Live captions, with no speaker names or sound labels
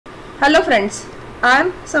Hello friends, I am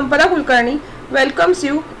Sampada Kulkarni welcomes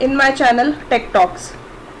you in my channel Tech Talks.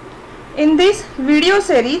 In this video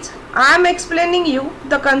series, I am explaining you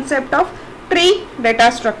the concept of tree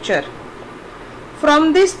data structure.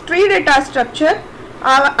 From this tree data structure,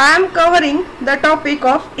 I am covering the topic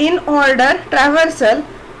of in-order traversal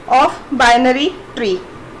of binary tree.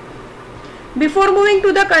 Before moving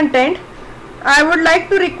to the content, I would like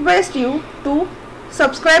to request you to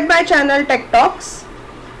subscribe my channel Tech Talks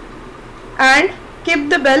and keep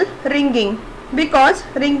the bell ringing, because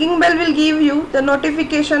ringing bell will give you the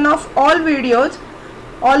notification of all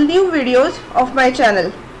new videos of my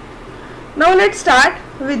channel. Now let's start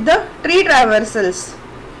with the tree traversals.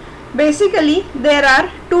 Basically there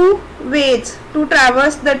are two ways to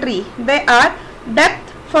traverse the tree. They are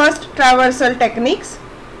depth first traversal techniques.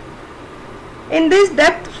 In this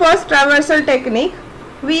depth first traversal technique,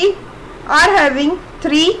 we are having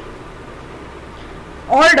three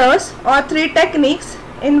orders or three techniques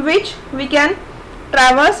in which we can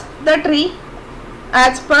traverse the tree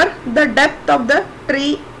as per the depth of the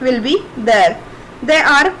tree will be there. They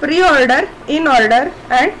are pre-order, in-order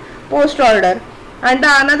and post-order. And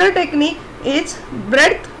the another technique is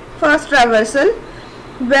breadth first traversal,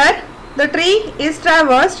 where the tree is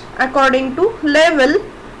traversed according to level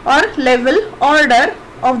order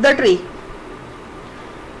of the tree.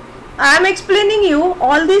 I am explaining you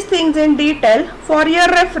all these things in detail. For your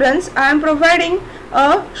reference, I am providing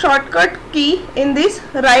a shortcut key in this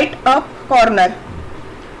right up corner.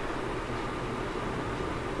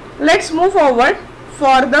 Let's move forward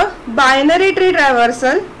for the binary tree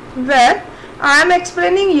traversal, where I am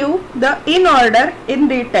explaining you the in order in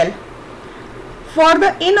detail. For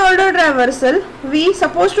the in order traversal, we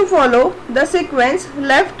supposed to follow the sequence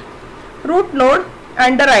left, root node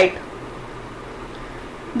and the right.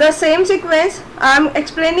 The same sequence I am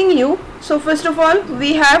explaining you. So first of all,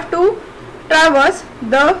 we have to traverse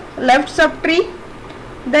the left subtree,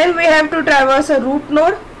 then we have to traverse a root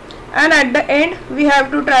node, and at the end we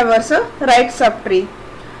have to traverse a right subtree.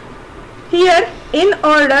 Here in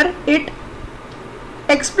order it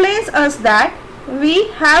explains us that we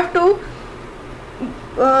have to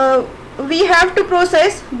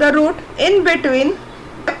process the root in between,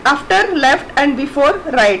 after left and before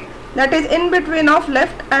right. That is in between of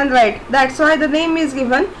left and right. That's why the name is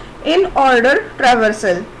given in order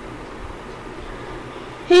traversal.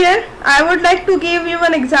 Here I would like to give you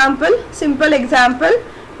an example, simple example,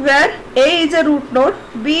 where A is a root node,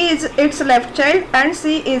 B is its left child and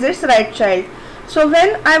C is its right child. So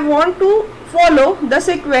when I want to follow the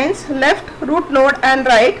sequence left, root node and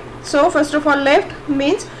right, so first of all left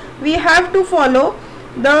means we have to follow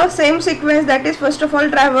the same sequence, that is first of all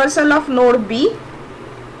traversal of node B.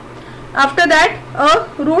 After that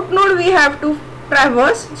a root node we have to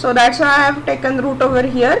traverse, so that's why I have taken root over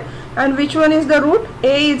here. And which one is the root?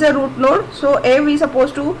 A is a root node, so A we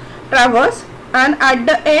supposed to traverse, and at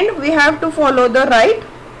the end we have to follow the right.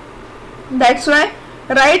 That's why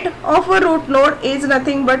right of a root node is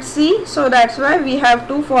nothing but C, so that's why we have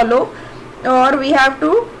to follow, or we have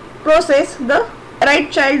to process the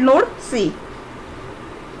right child node C.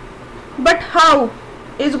 But how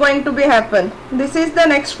is going to be happen? This is the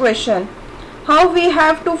next question. How we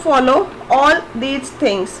have to follow all these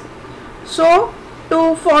things? So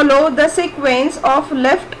to follow the sequence of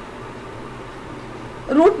left,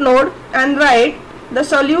 root node and right, the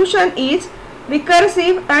solution is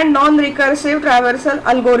recursive and non-recursive traversal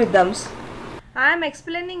algorithms. I am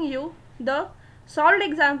explaining you the solved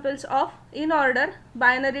examples of in-order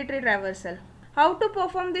binary tree traversal. How to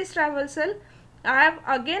perform this traversal? I have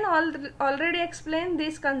again already explained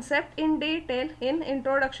this concept in detail in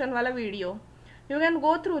introduction wala video. You can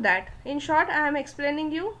go through that. In short, I am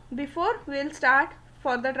explaining you. Before we will start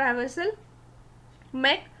for the traversal,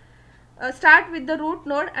 start with the root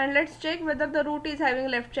node and let's check whether the root is having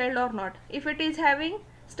left child or not. If it is having,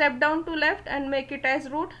 step down to left and make it as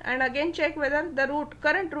root, and again check whether the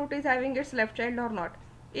current root is having its left child or not.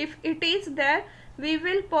 If it is there, we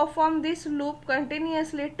will perform this loop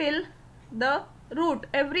continuously till the root,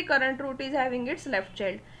 every current root is having its left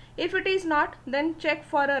child. If it is not, then check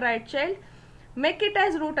for a right child, make it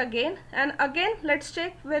as root again, and again let's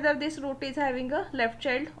check whether this root is having a left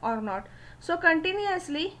child or not. So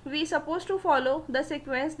continuously we supposed to follow the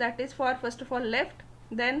sequence, that is for first of all left,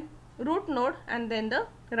 then root node and then the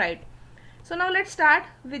right. So now let's start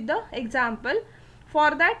with the example.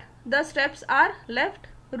 For that the steps are left,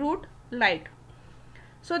 root, right.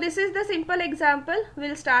 So this is the simple example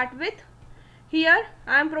we'll start with. Here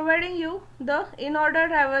I am providing you the in-order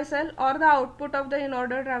traversal or the output of the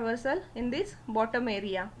in-order traversal in this bottom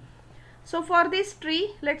area. So for this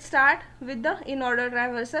tree, let's start with the in order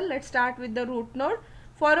traversal. Let's start with the root node.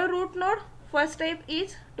 For a root node, first step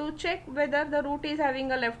is to check whether the root is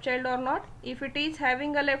having a left child or not. If it is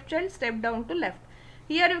having a left child, step down to left.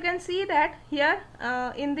 Here you can see that here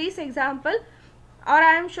in this example, or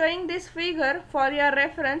I am showing this figure for your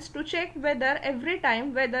reference to check whether every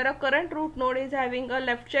time whether a current root node is having a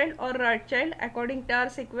left child or right child according to our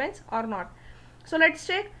sequence or not. So let's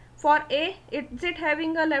check. For A, is it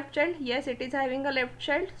having a left child? Yes, it is having a left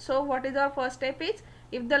child. So what is our first step is,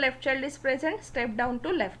 if the left child is present, step down to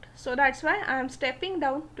left. So that's why I am stepping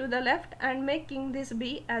down to the left and making this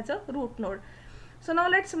B as a root node. So now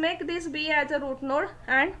let's make this B as a root node,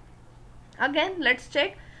 and again let's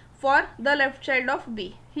check for the left child of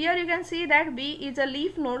B. Here you can see that B is a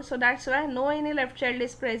leaf node, so that's why no any left child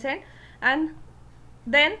is present. And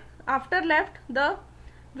then after left,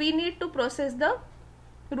 we need to process the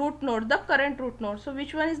root node, the current root node. So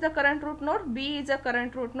which one is the current root node? B is a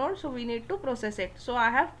current root node, so we need to process it. So I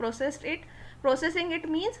have processed it. Processing it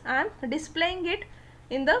means I am displaying it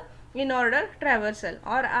in the in order traversal,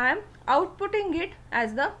 or I am outputting it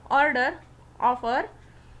as the order of our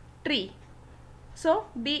tree. So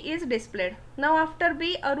B is displayed. Now after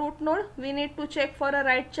B, a root node, we need to check for a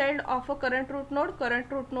right child of a current root node. Current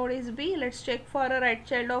root node is B. Let's check for a right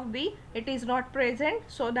child of B. It is not present,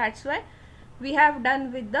 so that's why we have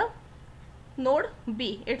done with the node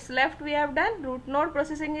B. Its left we have done, root node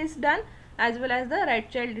processing is done, as well as the right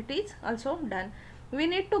child it is also done. We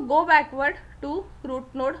need to go backward to root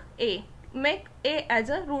node A. Make A as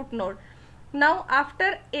a root node. Now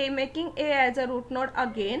after A, making A as a root node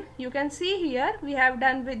again, you can see here we have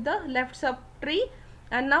done with the left subtree,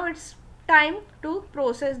 and now it's time to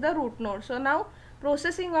process the root node. So now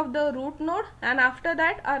processing of the root node, and after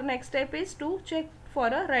that our next step is to check for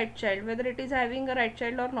a right child, whether it is having a right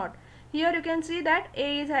child or not. Here you can see that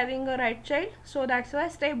A is having a right child, so that's why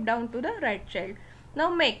step down to the right child. Now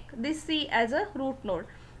make this C as a root node.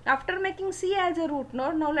 After making C as a root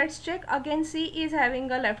node, now let's check again C is having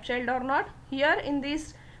a left child or not. Here in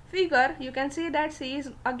this figure you can see that C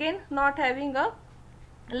is again not having a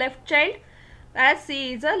left child, as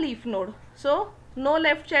C is a leaf node. So no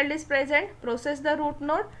left child is present. Process the root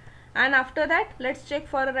node, and after that let's check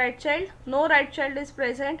for a right child. No right child is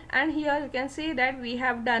present, and here you can see that we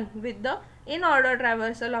have done with the in order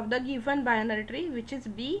traversal of the given binary tree, which is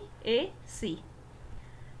B, A, C.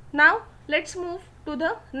 Now let's move to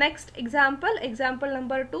the next example, example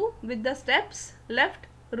number 2, with the steps left,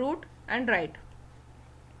 root and right.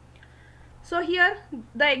 So here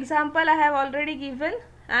the example I have already given,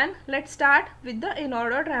 and let's start with the in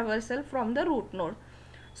order traversal from the root node.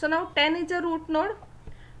 So now 10 is a root node.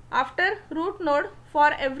 After root node,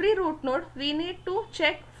 for every root node we need to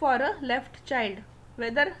check for a left child,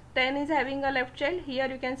 whether 10 is having a left child. Here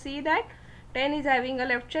you can see that 10 is having a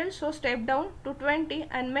left child, so step down to 20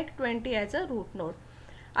 and make 20 as a root node.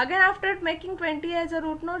 Again after making 20 as a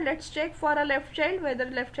root node, let's check for a left child, whether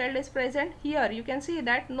left child is present. Here you can see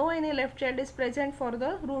that no any left child is present for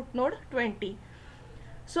the root node 20.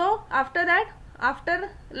 So after that, after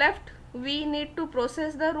left, we need to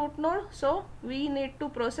process the root node, so we need to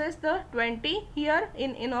process the 20 here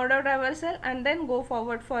in order traversal, and then go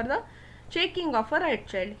forward for the checking of a right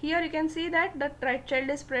child. Here you can see that the right child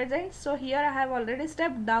is present, so here I have already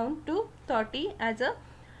stepped down to 30 as a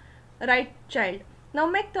right child. Now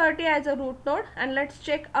make 30 as a root node, and let's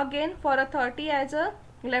check again for a 30 as a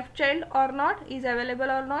left child or not, is available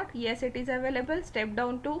or not. Yes, it is available. Step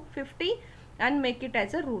down to 50 and make it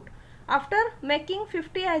as a root. After making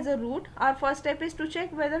 50 as a root, our first step is to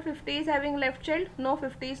check whether 50 is having left child. No,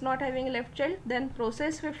 50 is not having left child. Then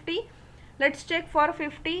process 50. Let's check for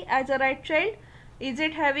 50 as a right child. Is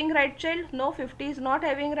it having right child? No, 50 is not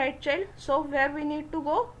having right child. So where we need to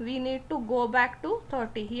go? We need to go back to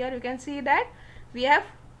 30. Here you can see that we have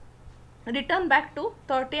returned back to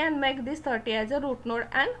 30 and make this 30 as a root node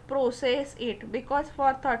and process it, because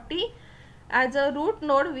for 30 as a root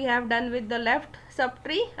node we have done with the left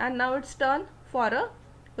subtree, and now it's turn for a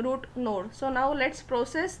root node. So now let's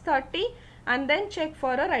process 30 and then check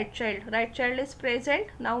for a right child. Right child is present.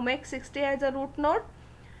 Now make 60 as a root node.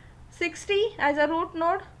 60 as a root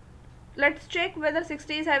node, let's check whether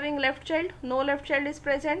 60 is having left child. No left child is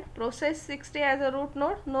present. Process 60 as a root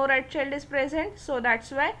node. No right child is present, so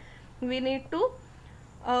that's why we need to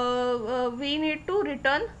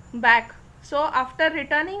return back. So after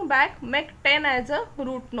returning back, make 10 as a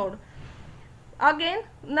root node. Again,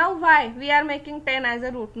 now why we are making 10 as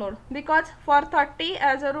a root node? Because for 30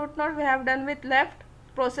 as a root node we have done with left,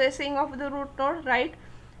 processing of the root node right,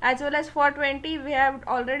 as well as for 20 we have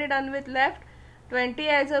already done with left, 20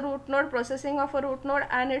 as a root node, processing of a root node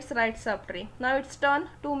and its right subtree. Now it's turn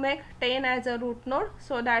to make 10 as a root node,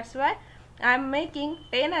 so that's why I am making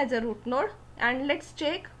 10 as a root node. And let's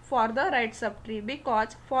check for the right subtree,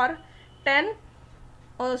 because for 10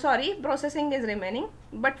 processing is remaining,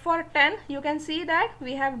 but for 10 you can see that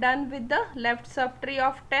we have done with the left subtree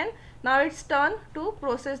of 10. Now it's turn to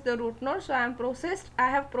process the root node, so I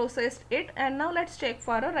have processed it, and now let's check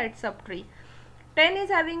for a right subtree. 10 is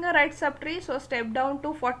having a right subtree, so step down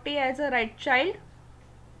to 40 as a right child,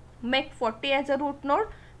 make 40 as a root node.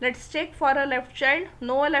 Let's check for a left child.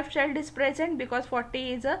 No left child is present because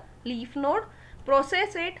 40 is a leaf node.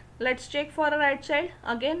 Process it. Let's check for a right child.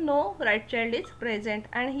 Again no right child is present,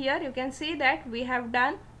 and here you can see that we have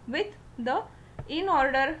done with the in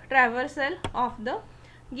order traversal of the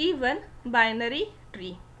given binary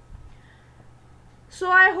tree. So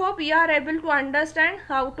I hope you are able to understand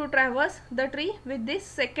how to traverse the tree with this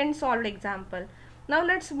second solved example. Now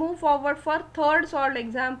let's move forward for third solved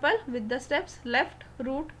example with the steps left,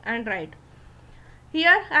 root and right.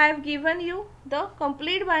 Here I have given you the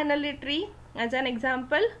complete binary tree as an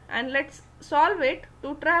example, and let's solve it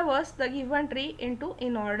to traverse the given tree into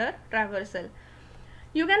in order traversal.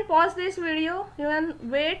 You can pause this video, you can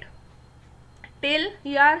wait till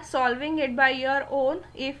you are solving it by your own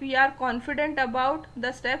if you are confident about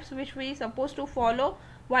the steps which we supposed to follow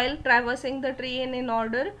while traversing the tree in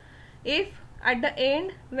order. If at the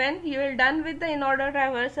end when you are done with the in order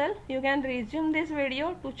traversal, you can resume this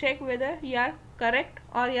video to check whether you are correct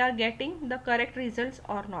or you are getting the correct results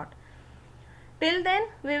or not. Till then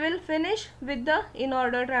we will finish with the in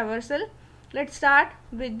order traversal. Let's start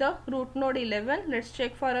with the root node 11. Let's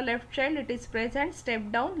check for a left child, it is present,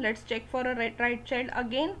 step down. Let's check for a right child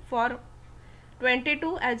again for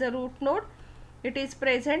 22 as a root node, it is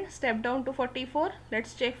present, step down to 44.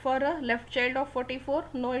 Let's check for a left child of 44,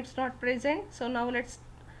 no it's not present. So now let's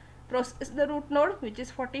process the root node which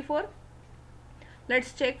is 44.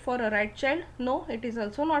 Let's check for a right child, no it is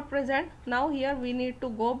also not present. Now here we need to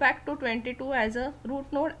go back to 22 as a root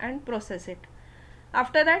node and process it.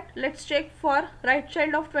 After that let's check for right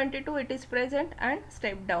child of 22, it is present, and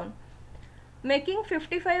step down. Making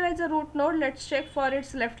 55 as a root node, let's check for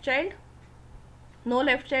its left child, no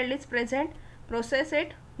left child is present, process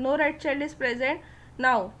it, no right child is present.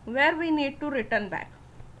 Now where we need to return back.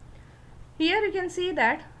 Here you can see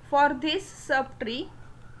that for this subtree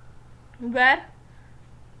where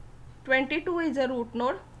 22 is a root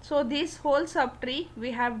node, so this whole subtree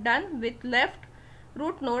we have done with left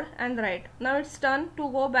root node and right. Now it's turn to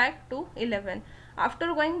go back to 11. After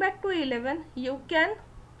going back to 11, you can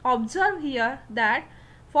observe here that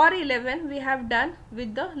for 11 we have done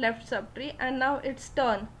with the left subtree, and now it's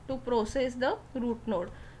turn to process the root node.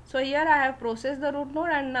 So here I have processed the root node,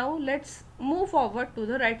 and now let's move forward to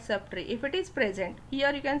the right subtree if it is present.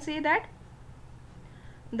 Here you can see that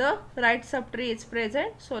the right subtree is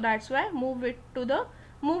present, so that's why move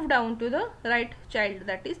down to the right child,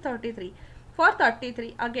 that is 33. For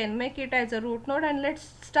 33 again make it as a root node, and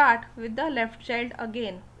let's start with the left child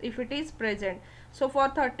again if it is present. So for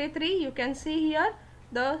 33 you can see here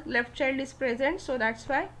the left child is present, so that's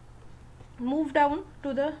why move down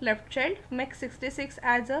to the left child, make 66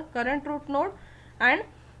 as a current root node, and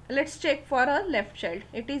let's check for a left child,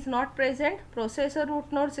 it is not present, process a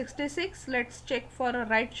root node 66. Let's check for a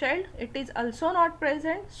right child, it is also not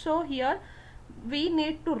present, so here we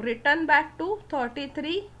need to return back to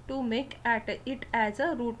 33 to make it as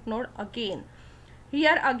a root node again.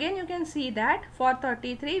 Here again you can see that for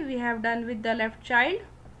 33 we have done with the left child.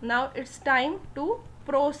 Now it's time to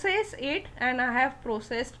process it, and I have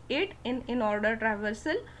processed it in order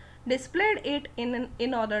traversal, displayed it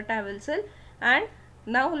in order traversal, and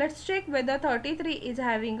now let's check whether 33 is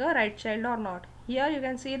having a right child or not. Here you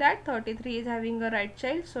can see that 33 is having a right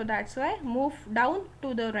child, so that's why move down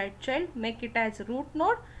to the right child, make it as root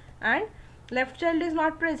node, and left child is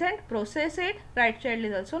not present, process it, right child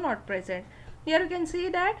is also not present. Here you can see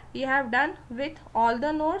that we have done with all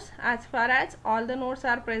the nodes as far as all the nodes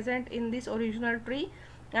are present in this original tree,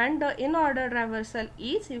 and the in order traversal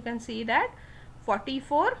is, you can see that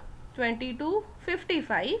 44, 22,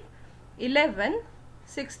 55, 11,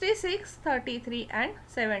 66, 33 and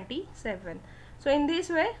 77. So in this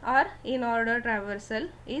way our in order traversal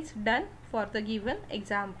is done for the given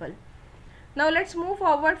example. Now let's move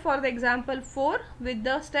forward for the example 4 with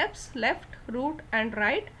the steps left, root and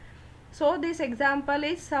right. So this example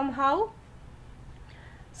is somehow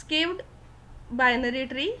skewed binary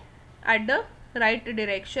tree at the right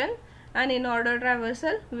direction, and in order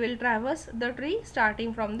traversal will traverse the tree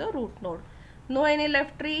starting from the root node. No any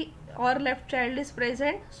left tree or left child is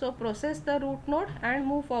present, so process the root node and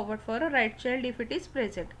move forward for a right child if it is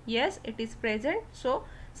present. Yes, it is present, so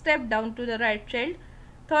step down to the right child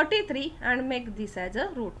 33 and make this as a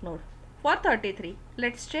root node. For 33,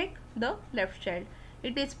 let's check the left child.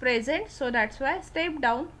 It is present, so that's why step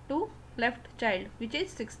down to left child, which is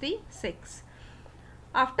 66.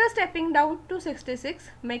 After stepping down to 66,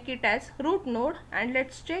 make it as root node and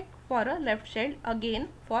let's check for a left child again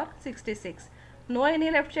for 66. No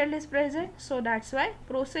any left child is present, so that's why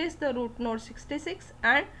process the root node 66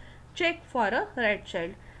 and check for a right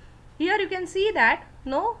child. Here you can see that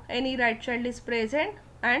no any right child is present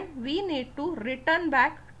and we need to return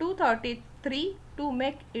back to 33 to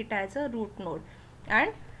make it as a root node.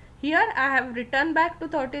 And here I have returned back to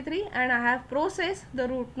 33 and I have processed the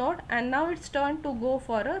root node, and now it's turn to go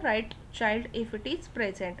for a right child if it is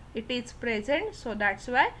present. It is present, so that's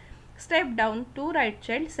why step down to right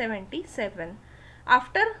child 77.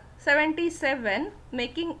 After 77,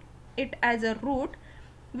 making it as a root,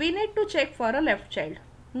 we need to check for a left child.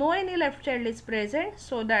 No any left child is present,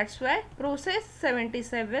 so that's why process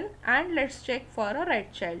 77 and let's check for a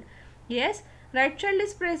right child. Yes, right child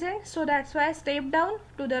is present, so that's why step down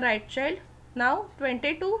to the right child. Now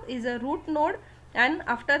 22 is a root node, and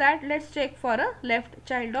after that let's check for a left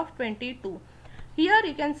child of 22. Here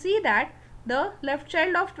you can see that the left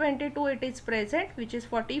child of 22 it is present, which is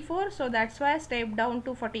 44, so that's why step down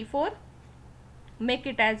to 44, make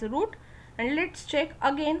it as root, and let's check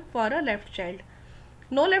again for a left child.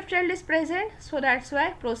 No left child is present, so that's why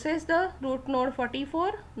process the root node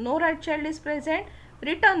 44. No right child is present,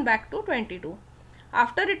 return back to 22.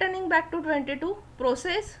 After returning back to 22,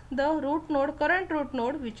 process the root node, current root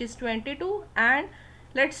node, which is 22, and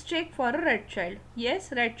let's check for a right child.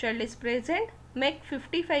 Yes, right child is present. Make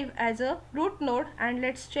 55 as a root node and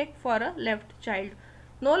let's check for a left child.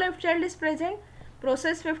 No left child is present,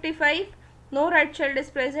 process 55. No right child is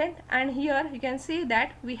present, and here you can see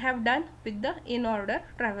that we have done with the in order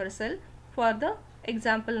traversal for the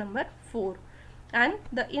example number 4, and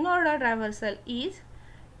the in order traversal is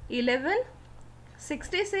 11,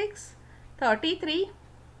 66, 33,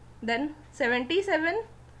 then 77,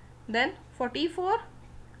 then 44,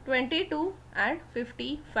 22 and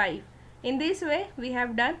 55. In this way we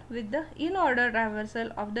have done with the in order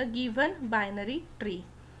traversal of the given binary tree.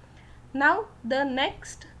 Now the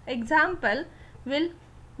next example will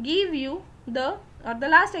give you the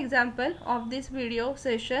last example of this video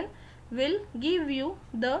session will give you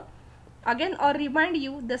the again or remind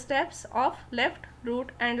you the steps of left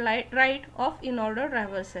root and right of in order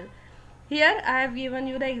traversal. Here I have given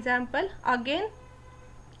you the example. Again,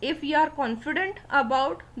 if you are confident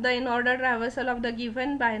about the in order traversal of the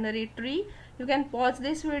given binary tree, you can pause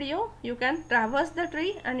this video, you can traverse the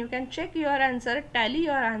tree and you can check your answer, tally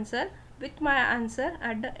your answer with my answer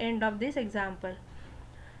at the end of this example.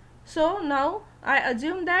 So now I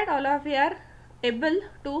assume that all of you are able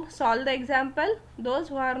to solve the example. Those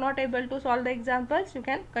who are not able to solve the examples, you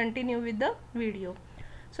can continue with the video.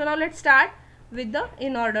 So now let's start with the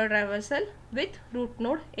in order traversal with root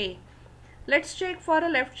node A. Let's check for a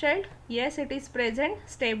left child. Yes, it is present.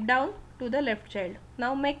 Step down to the left child.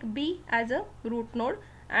 Now make B as a root node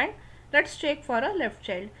and let's check for a left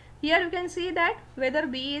child. Here you can see that whether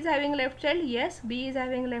B is having left child. Yes, B is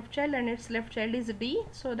having left child and its left child is D.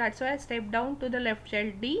 So that's why I step down to the left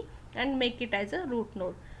child D and make it as a root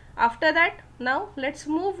node. After that, now let's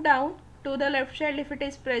move down to the left child if it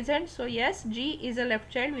is present. So yes, G is a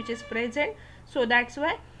left child which is present. So that's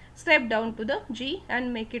why step down to the G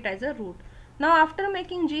and make it as a root. Now after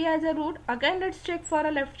making G as a root, again let's check for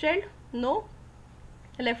a left child. No,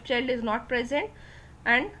 left child is not present.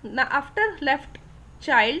 And now after left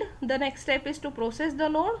child, the next step is to process the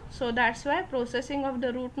node. So that's why processing of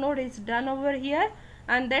the root node is done over here.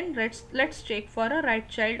 And then let's check for a right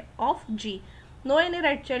child of G. No any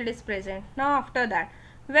right child is present. Now after that,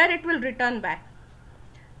 where it will return back?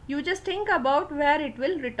 You just think about where it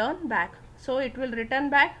will return back. So it will return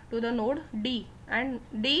back to the node D and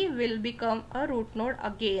D will become a root node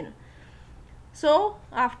again. So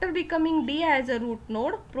after becoming D as a root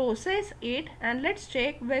node, process it and let's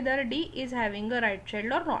check whether D is having a right child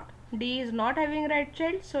or not. D is not having right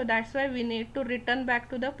child, so that's why we need to return back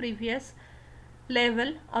to the previous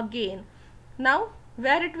level again. Now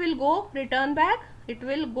where it will go return back? It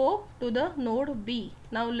will go to the node B.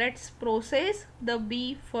 Now let's process the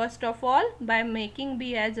B first of all by making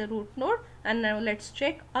B as a root node, and now let's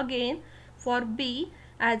check again for B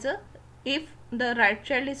as a if the right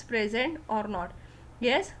child is present or not.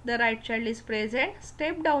 Yes, the right child is present.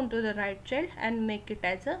 Step down to the right child and make it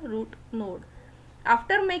as a root node.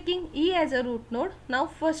 After making E as a root node, now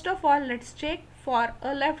first of all let's check for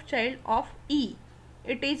a left child of E.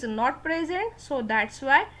 It is not present, so that's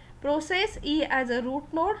why process E as a root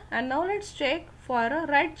node. And now let's check for a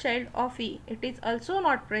right child of E. It is also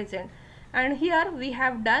not present, and here we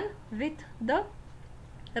have done with the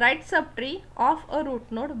right subtree of a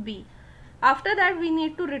root node B. After that we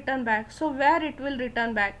need to return back. So where it will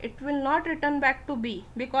return back? It will not return back to B,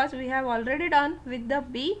 because we have already done with the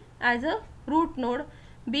B as a root node.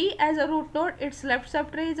 B as a root node, its left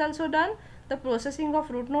subtree is also done, the processing of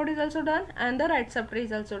root node is also done, and the right subtree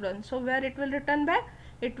is also done. So where it will return back?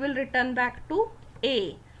 It will return back to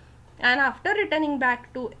A. And after returning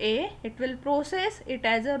back to A, it will process it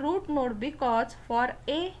as a root node, because for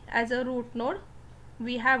A as a root node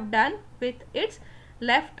we have done with its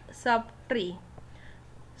left subtree.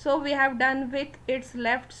 So we have done with its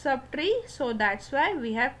left subtree, so that's why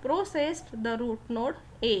we have processed the root node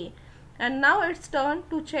A. And now it's turn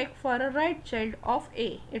to check for a right child of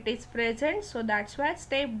A. It is present, so that's why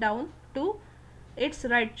step down to its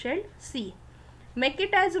right child C. Make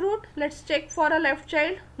it as root. Let's check for a left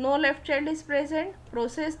child. No left child is present.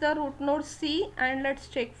 Process the root node C, and let's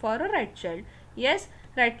check for a right child. Yes,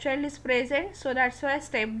 right child is present, so that's why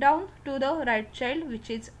step down to the right child,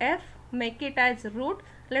 which is F. Make it as root.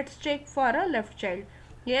 Let's check for a left child.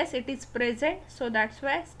 Yes, it is present, so that's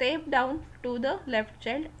why step down to the left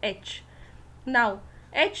child H. Now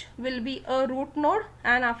H will be a root node,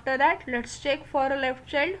 and after that let's check for a left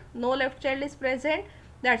child. No left child is present,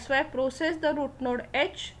 that's why process the root node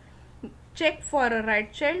H. Check for a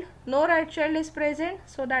right child. No right child is present,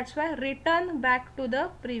 so that's why return back to the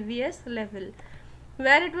previous level.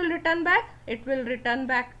 Where it will return back? It will return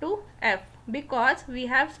back to F, because we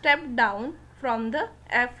have stepped down from the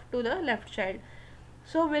F to the left child.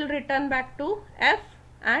 So we'll return back to F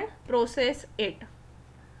and process it.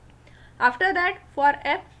 After that, for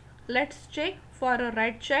F, let's check for a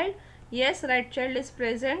right child. Yes, right child is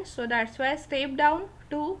present, so that's why step down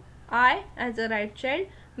to I as a right child.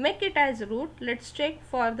 Make it as root. Let's check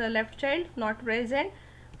for the left child, not present.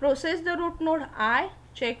 Process the root node I.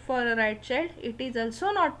 Check for a right child, it is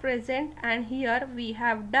also not present, and here we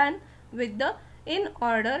have done with the in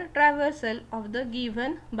order traversal of the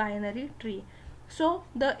given binary tree. So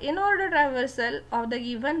the in order traversal of the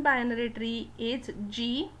given binary tree is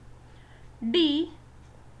G, D,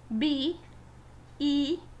 B,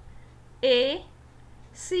 E, A,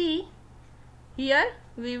 C. Here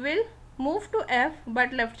we will move to F,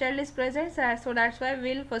 but left child is present, so that's why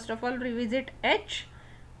we'll first of all revisit H,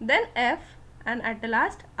 then F, and at the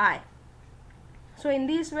last I. So in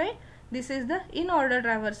this way, this is the in order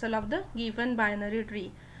traversal of the given binary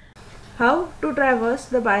tree. How to traverse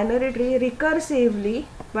the binary tree recursively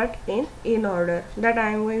but in order, that I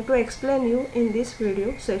am going to explain you in this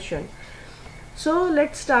video session. So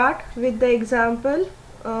let's start with the example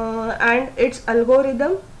and its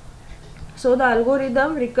algorithm. So the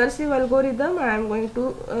algorithm, recursive algorithm, I am going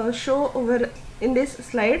to show over in this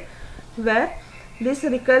slide, where this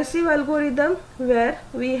recursive algorithm, where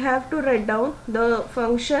we have to write down the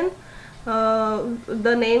function,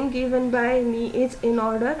 the name given by me is in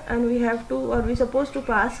order, and we have to, or we supposed to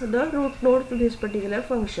pass the root node to this particular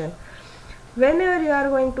function. Whenever you are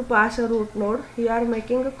going to pass a root node, you are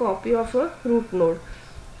making a copy of a root node.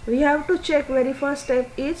 We have to check, very first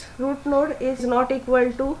step is root node is not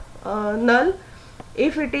equal to null.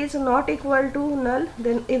 If it is not equal to null,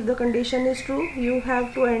 then if the condition is true, you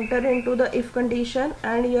have to enter into the if condition,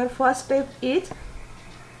 and your first step is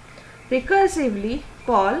recursively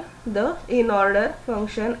call the in order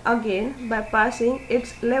function again by passing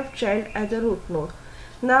its left child as a root node.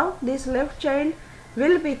 Now this left child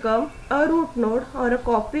will become a root node or a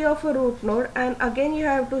copy of a root node, and again you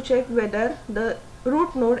have to check whether the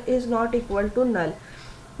root node is not equal to null.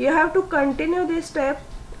 You have to continue this step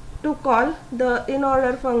to call the in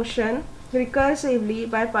order function recursively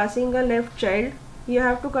by passing a left child. You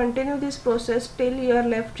have to continue this process till your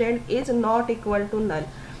left child is not equal to null.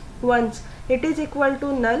 Once it is equal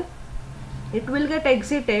to null, it will get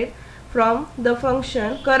exited from the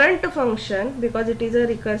function, current function, because it is a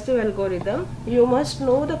recursive algorithm. You must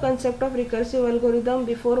know the concept of recursive algorithm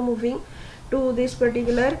before moving to this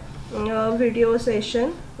particular video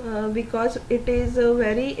session, because it is a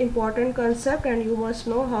very important concept, and you must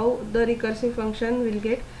know how the recursive function will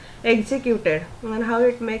get executed and how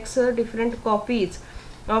it makes different copies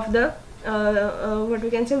of the what we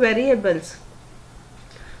can say variables.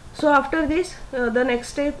 So after this, the next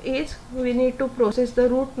step is we need to process the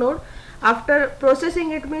root node. After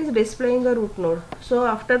processing, it means displaying a root node. So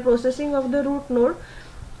after processing of the root node,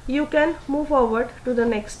 you can move forward to the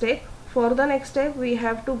next step. For the next step, we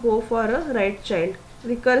have to go for a right child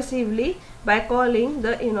recursively by calling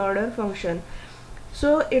the in order function.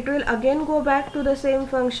 So it will again go back to the same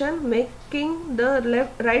function, making the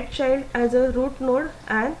right child as a root node,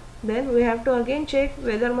 and then we have to again check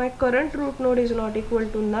whether my current root node is not equal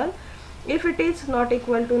to null. If it is not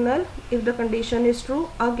equal to null, if the condition is true,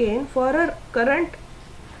 again for a current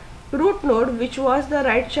root node which was the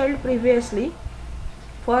right child previously,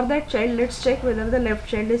 for that child let's check whether the left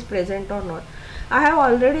child is present or not. I have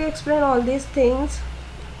already explained all these things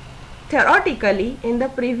theoretically in the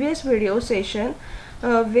previous video session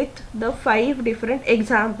with the 5 different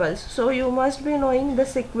examples, so you must be knowing the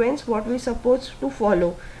sequence what we supposed to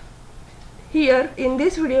follow. Here in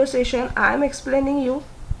this video session I am explaining you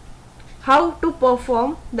how to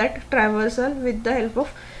perform that traversal with the help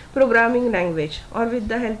of programming language or with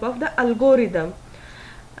the help of the algorithm,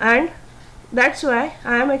 and that's why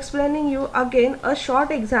I am explaining you again a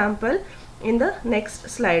short example in the next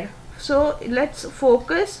slide. So let's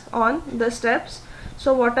focus on the steps.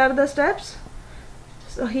 So what are the steps?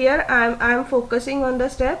 So here I am focusing on the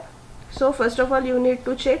step. So first of all you need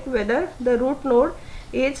to check whether the root node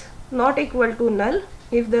is not equal to null.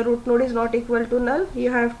 If the root node is not equal to null,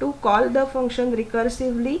 you have to call the function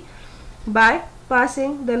recursively by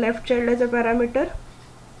passing the left child as a parameter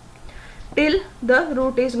till the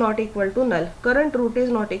root is not equal to null. Current root is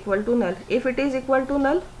not equal to null. If it is equal to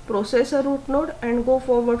null, process a root node and go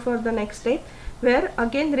forward for the next step, where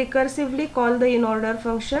again recursively call the in order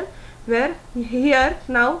function, where here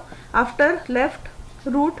now after left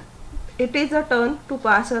root it is a turn to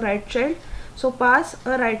pass a right child. So pass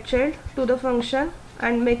a right child to the function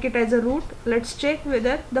and make it as a root. Let's check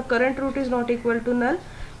whether the current root is not equal to null,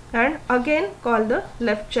 and again call the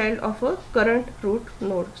left child of a current root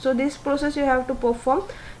node. So this process you have to perform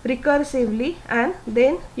recursively, and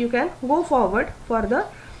then you can go forward for the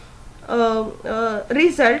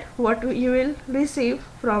result what you will receive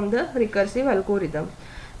from the recursive algorithm.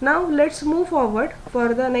 Now let's move forward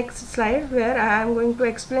for the next slide, where I am going to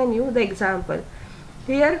explain you the example.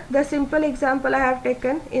 Here the simple example I have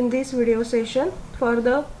taken in this video session. For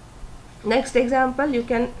the next example you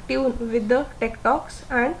can tune with the tech talks,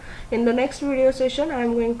 and in the next video session I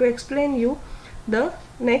am going to explain you the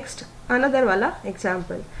next another wala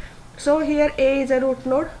example. So here A is a root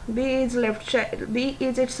node, B is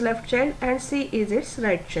its left child, and C is its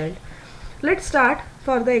right child. Let's start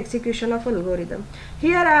for the execution of algorithm.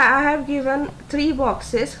 Here I have given 3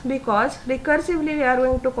 boxes because recursively we are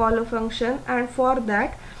going to call a function, and for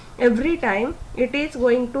that every time it is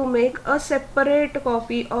going to make a separate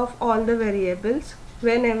copy of all the variables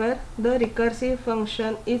whenever the recursive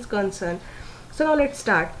function is concerned. So now let's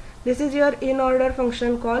start. This is your in order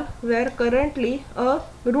function call, where currently a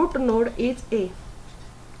root node is A.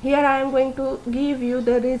 Here I am going to give you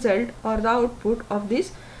the result or the output of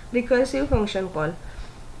this recursive function call.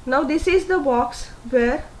 Now this is the box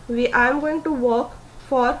where I am going to work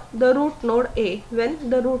for the root node A when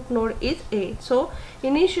the root node is A. So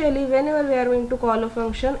initially whenever we are going to call a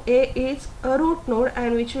function, A is a root node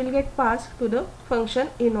and which will get passed to the function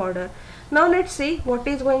in order. Now let's see what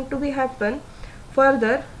is going to be happen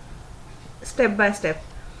further step by step.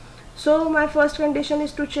 So my first condition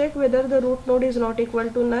is to check whether the root node is not equal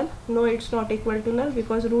to null. No, it's not equal to null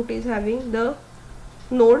because root is having the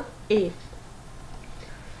node A.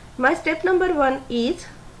 My step number 1 is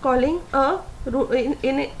calling a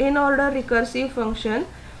in order recursive function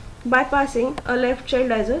by passing a left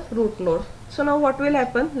child as a root node. So now what will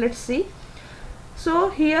happen? Let's see. So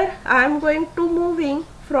here I am going to moving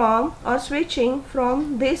from or switching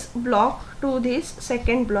from this block to this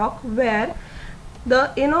second block where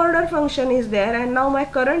the in order function is there, and now my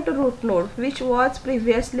current root node, which was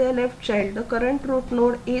previously a left child, the current root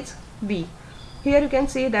node is B. Here you can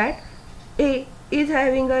see that A is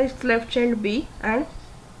having its left child B, and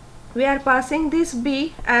we are passing this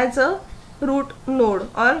B as a root node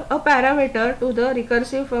or a parameter to the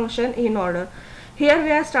recursive function in order. Here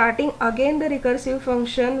we are starting again the recursive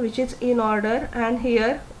function which is in order, and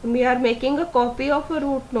here we are making a copy of a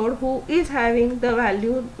root node who is having the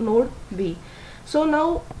value node B. So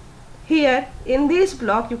now here in this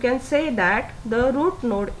block you can say that the root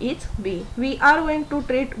node is B. We are going to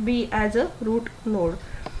treat B as a root node.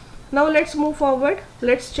 Now let's move forward.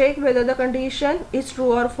 Let's check whether the condition is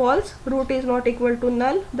true or false. Root is not equal to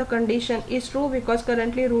null. The condition is true because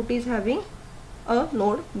currently root is having a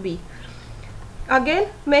node B. Again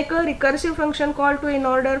make a recursive function call to in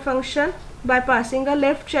order function by passing a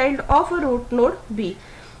left child of a root node B.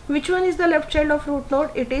 Which one is the left child of root node?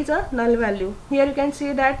 It is a null value. Here you can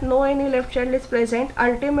see that no any left child is present.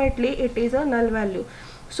 Ultimately it is a null value.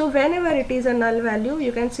 So whenever it is a null value,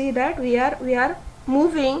 you can see that we are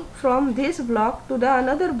moving from this block to the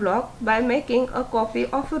another block by making a copy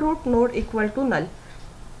of a root node equal to null.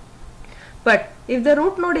 But if the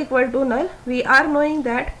root node equal to null, we are knowing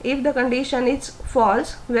that if the condition is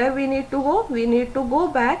false, where we need to go? We need to go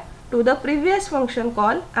back to the previous function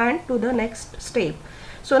call and to the next step.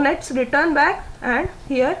 So let's return back, and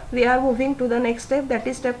here we are moving to the next step, that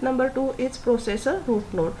is step number 2 is process a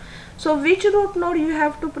root node. So which root node you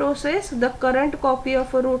have to process? The current copy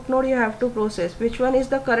of a root node you have to process. Which one is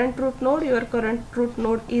the current root node? Your current root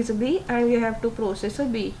node is B, and you have to process a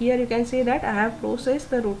B. Here you can see that I have processed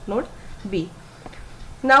the root node B.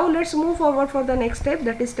 Now let's move forward for the next step,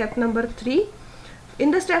 that is step number 3. In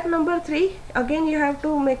the step number 3, again you have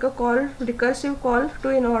to make a call, recursive call to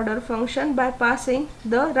in-order function by passing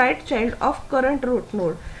the right child of current root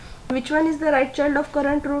node. Which one is the right child of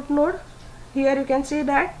current root node? Here you can see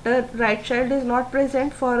that the right child is not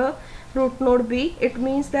present for a root node B. It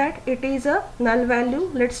means that it is a null value.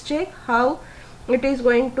 Let's check how it is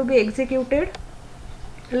going to be executed.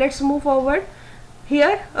 Let's move forward.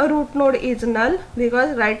 Here a root node is null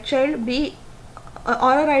because right child B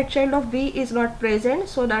or a right child of B is not present,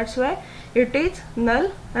 so that's why it is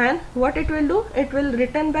null. And what it will do, it will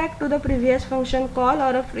return back to the previous function call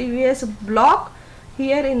or a previous block.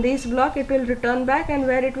 Here in this block it will return back, and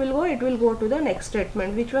where it will go? It will go to the next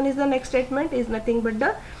statement. Which one is the next statement? Is nothing but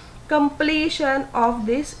the completion of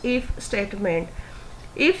this if statement.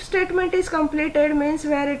 If statement is completed means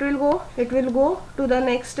where it will go? It will go to the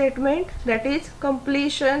next statement, that is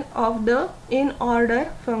completion of the in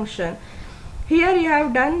order function. Here you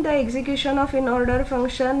have done the execution of in order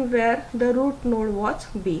function where the root node was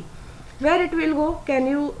B. Where it will go? Can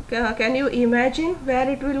you imagine where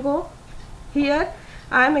it will go? Here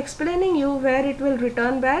I am explaining you where it will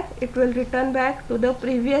return back. It will return back to the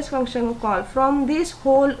previous function call. From this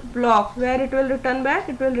whole block, where it will return back?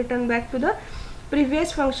 It will return back to the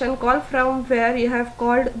previous function call from where you have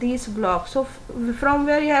called this block. So from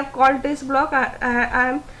where you have called this block, I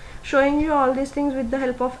am showing you all these things with the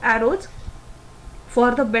help of arrows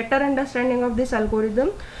for the better understanding of this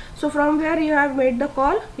algorithm. So from where you have made the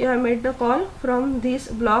call? You have made the call from this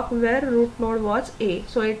block where root node was A.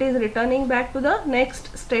 So it is returning back to the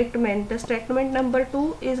next statement. The statement number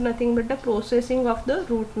 2 is nothing but the processing of the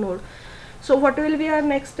root node. So what will be our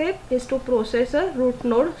next step? Is to process a root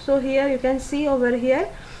node. So here you can see over here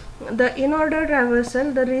the in order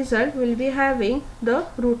traversal, the result will be having the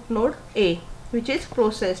root node A, which is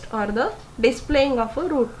processed, or the displaying of a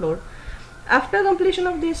root node. After completion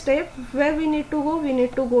of this step, where we need to go? We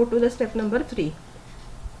need to go to the step number 3.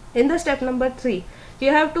 In the step number 3, you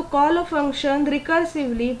have to call a function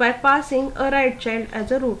recursively by passing a right child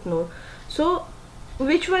as a root node. So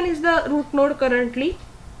which one is the root node currently?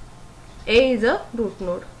 A is a root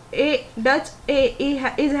node. Does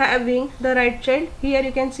A is having the right child? Here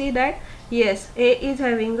you can see that yes, A is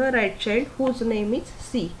having a right child whose name is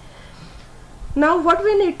C. Now what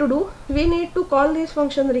we need to do? We need to call this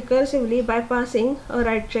function recursively by passing a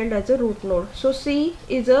right child as a root node. So C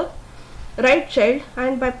is a right child,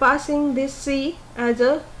 and by passing this C as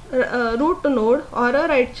a root node or a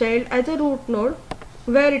right child as a root node,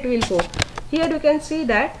 where it will go? Here you can see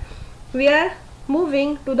that we are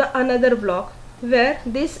moving to the another block where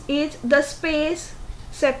this is the space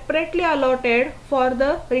separately allotted for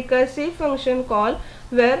the recursive function call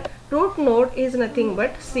where root node is nothing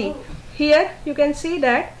but C. Here you can see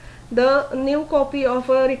that the new copy of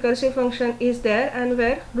a recursive function is there, and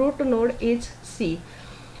where root node is C.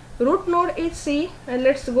 Root node is C, and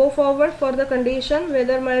let's go forward for the condition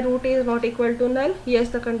whether my root is not equal to null. Yes,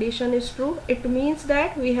 the condition is true. It means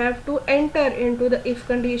that we have to enter into the if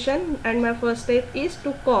condition, and my first step is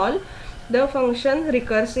to call the function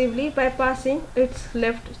recursively by passing its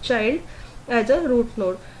left child as a root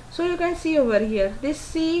node. So you can see over here this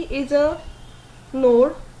C is a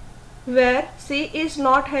node where C is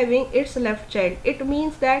not having its left child. It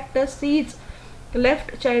means that the C's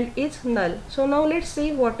left child is null. So now let's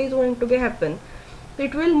see what is going to be happen.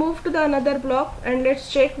 It will move to the another block, and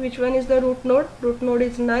let's check which one is the root node. Root node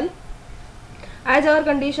is null. As our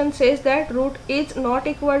condition says that root is not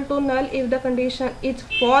equal to null, if the condition is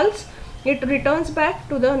false, it returns back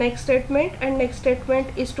to the next statement, and next statement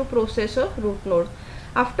is to process a root node.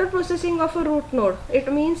 After processing of a root node,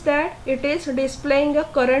 it means that it is displaying a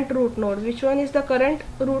current root node. Which one is the current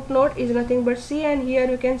root node? Is nothing but C, and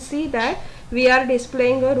here you can see that we are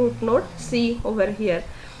displaying a root node C over here.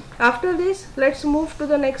 After this, let's move to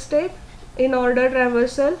the next step. In order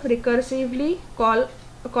traversal, recursively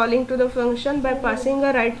calling to the function by passing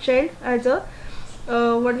a right child as a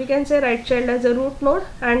right child as a root node,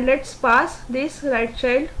 and let's pass this right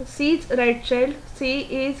child, C's right child. C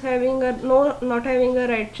is having a not having a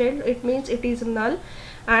right child, it means it is null,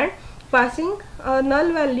 and passing a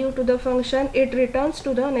null value to the function, it returns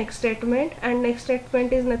to the next statement, and next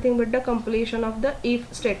statement is nothing but the completion of the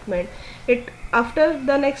if statement. After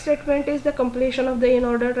the next statement is the completion of the in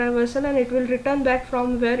order traversal, and it will return back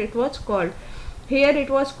from where it was called. Here it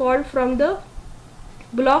was called from the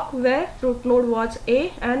block where root node was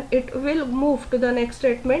A, and it will move to the next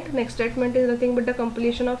statement. Next statement is nothing but the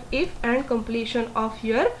completion of if and completion of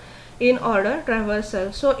your in order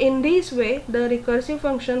traversal. So in this way the recursive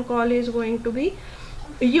function call is going to be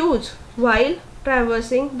used while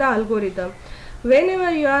traversing the algorithm.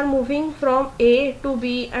 Whenever you are moving from A to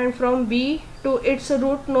B and from B to its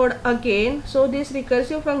root node again, so this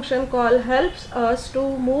recursive function call helps us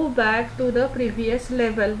to move back to the previous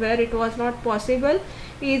level where it was not possible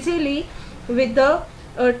easily with the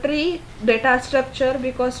tree data structure,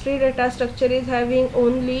 because tree data structure is having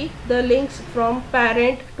only the links from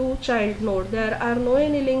parent to child node. There are no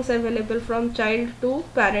any links available from child to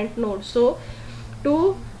parent node. So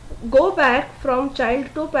to go back from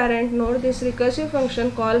child to parent node, this recursive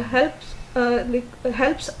function call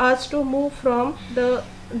helps us to move from the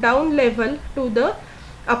down level to the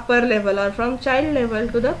upper level, or from child level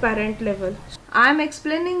to the parent level. I am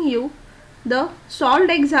explaining you the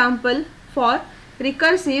solved example for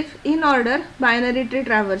recursive in order binary tree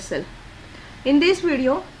traversal. In this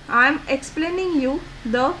video I am explaining you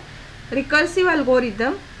the recursive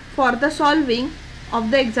algorithm for the solving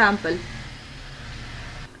of the example.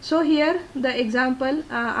 So here the example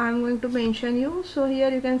I am going to mention you. So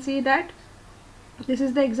here you can see that this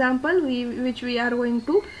is the example which we are going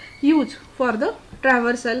to use for the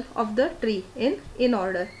traversal of the tree in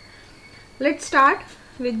order. Let's start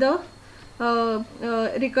with the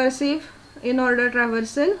recursive in order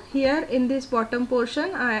traversal. Here in this bottom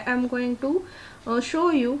portion I am going to show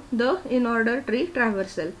you the in order tree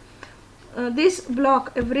traversal. This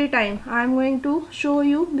block every time I am going to show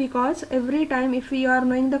you, because every time if we are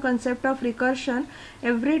knowing the concept of recursion,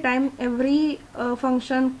 every time every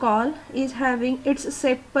function call is having its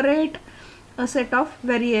separate set of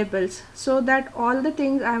variables, so that all the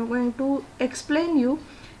things I am going to explain you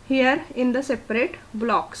here in the separate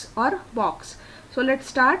blocks or box. So let's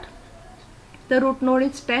start. The root node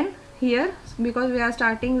is 10 here, because we are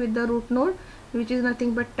starting with the root node which is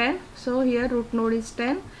nothing but 10. So here root node is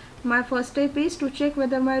 10. My first step is to check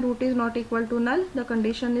whether my root is not equal to null. The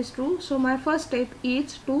condition is true. So my first step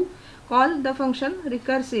is to call the function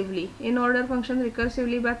recursively, in order function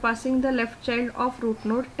recursively, by passing the left child of root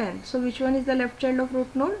node 10. So which one is the left child of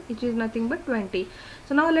root node? Which is nothing but 20.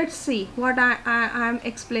 So now let's see what I am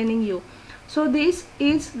explaining you. So this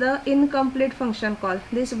is the incomplete function call.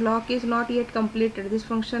 This block is not yet completed. This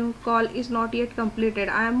function call is not yet completed.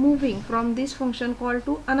 I am moving from this function call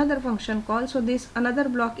to another function call. So this another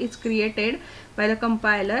block is created by the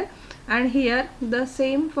compiler, and here the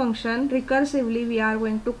same function recursively we are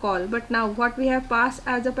going to call. But now what we have passed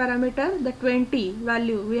as a parameter, the 20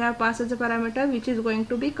 value we have passed as a parameter, which is going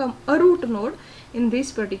to become a root node in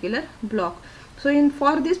this particular block. So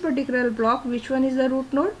for this particular block, which one is the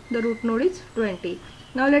root node? The root node is 20.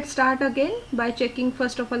 Now let's start again by checking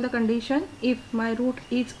first of all the condition. If my root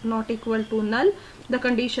is not equal to null, the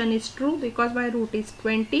condition is true because my root is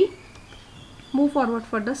 20. Move forward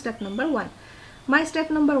for the step number 1. My step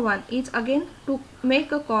number 1 is again to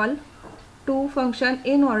make a call to function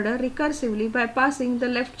in order recursively by passing the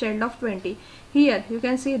left child of 20. Here you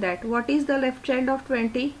can see that what is the left child of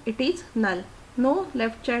 20? It is null. No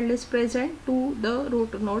left child is present to the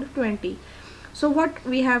root node 20. So what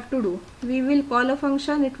we have to do? We will call a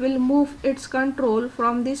function. It will move its control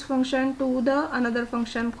from this function to the another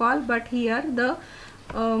function call, but here the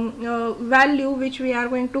value which we are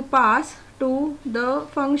going to pass to the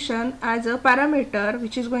function as a parameter,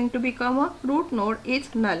 which is going to become a root node,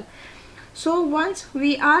 is null. So once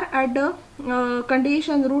we are at the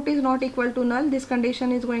condition root is not equal to null, this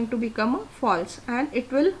condition is going to become a false, and it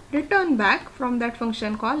will return back from that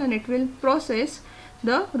function call, and it will process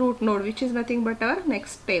the root node, which is nothing but our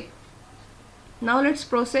next step. Now let's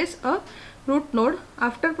process a root node.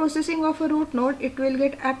 After processing of a root node, it will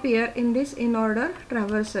get appear in this in order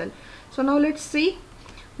traversal. So now let's see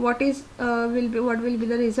what will be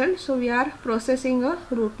the result. So we are processing a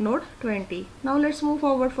root node 20. Now let's move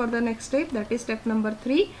forward for the next step, that is step number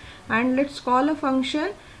 3, and let's call a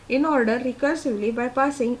function in order recursively by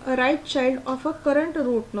passing a right child of a current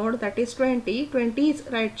root node, that is 20. 20 is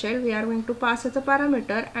right child. We are going to pass as a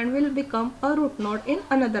parameter and will become a root node in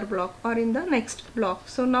another block or in the next block.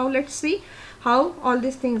 So now let's see how all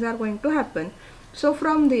these things are going to happen. So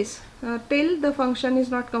from this till the function is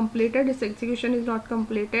not completed, its execution is not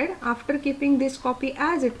completed, after keeping this copy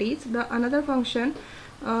as it is, the another function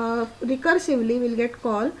recursively will get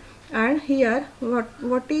called, and here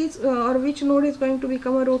what is or which node is going to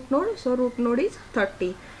become a root node? So root node is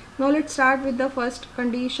 30. Now let's start with the first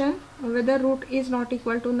condition, whether root is not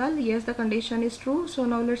equal to null. Yes, the condition is true. So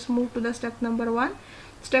now let's move to the step number 1.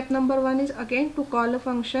 Step number 1 is again to call a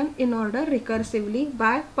function in order recursively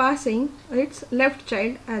by passing its left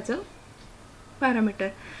child as a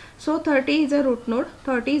parameter. So 30 is a root node,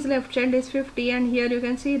 30's left child is 50, and here you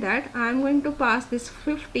can see that I am going to pass this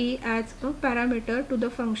 50 as a parameter to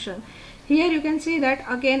the function. Here you can see that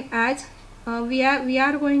again, as we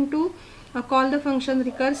are going to call the function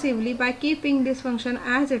recursively by keeping this function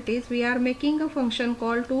as it is. We are making a function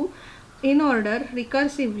call to in order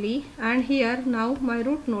recursively, and here now my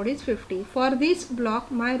root node is 50. For this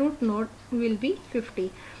block my root node will be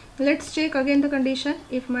 50. Let's check again the condition.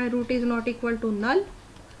 If my root is not equal to null,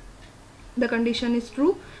 the condition is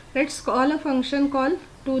true. Let's call a function call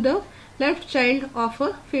to the left child of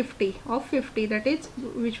a 50, that is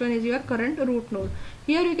which one is your current root node.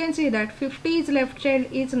 Here you can see that 50's left child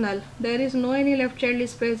is null. There is no any left child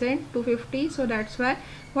is present to 50. So that's why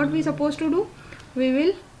what we supposed to do, we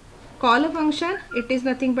will call a function, it is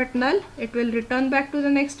nothing but null, it will return back to the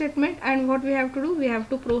next statement, and what we have to do, we have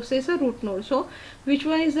to process a root node. So which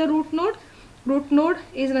one is the root node? Root node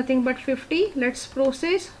is nothing but 50. Let's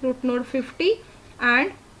process root node 50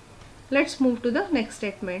 and let's move to the next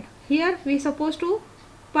statement. Here we supposed to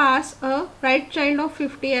pass a right child of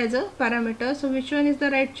 50 as a parameter. So which one is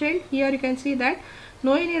the right child? Here you can see that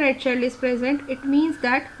no any right child is present. It means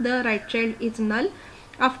that the right child is null.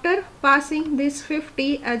 After passing this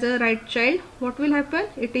 50 as a right child, what will happen?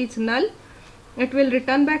 It is null. It will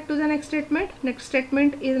return back to the next statement. Next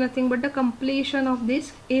statement is nothing but the completion of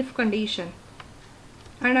this if condition,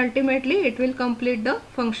 and ultimately it will complete the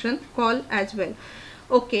function call as well.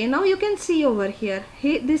 Okay, now you can see over here,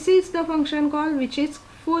 this is the function call which is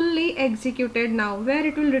fully executed now, where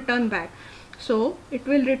it will return back. So it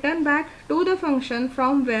will return back to the function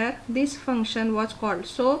from where this function was called.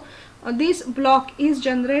 So this block is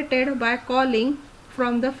generated by calling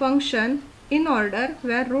from the function in order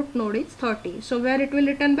where root node is 30. So where it will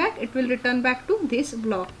return back? It will return back to this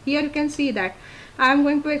block. Here you can see that I am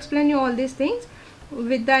going to explain you all these things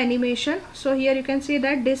with the animation. So here you can see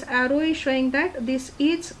that this arrow is showing that this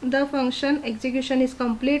is the function execution is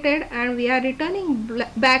completed, and we are returning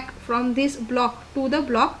back from this block to the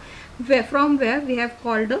block from where we have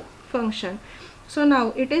called the function. So now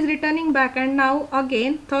it is returning back, and now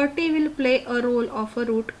again 30 will play a role of a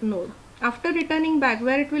root node. After returning back,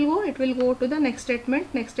 where it will go? It will go to the next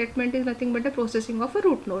statement. Next statement is nothing but the processing of a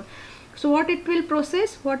root node. So what it will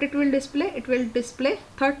process, what it will display? It will display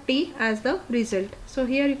 30 as the result. So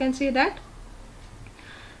here you can see that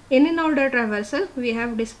in order traversal we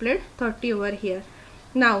have displayed 30 over here.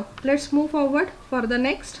 Now let's move forward for the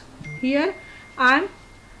next. Here I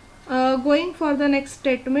am going for the next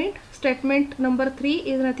statement. Statement number 3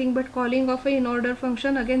 is nothing but calling of a in order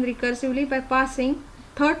function again recursively by passing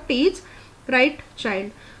 30's right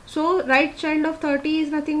child. So right child of 30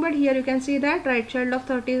 is nothing but, here you can see that right child of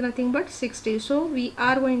 30 is nothing but 60. So we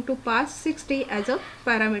are going to pass 60 as a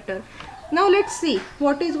parameter. Now let's see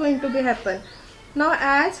what is going to be happen. Now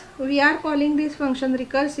as we are calling this function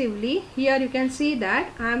recursively, here you can see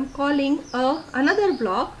that I am calling another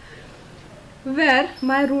block where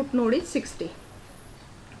my root node is 60.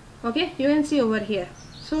 Okay, you can see over here.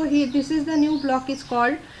 So here this is the new block is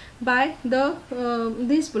called by the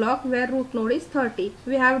this block where root node is 30.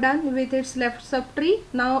 We have done with its left subtree.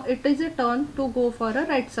 Now it is a turn to go for a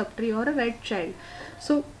right subtree or a right child.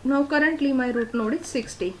 So now currently my root node is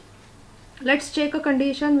 60. Let's check a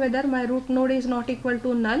condition whether my root node is not equal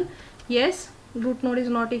to null. Yes, root node is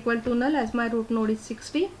not equal to null as my root node is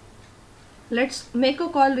 60. Let's make a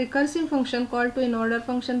call recursive function call to in order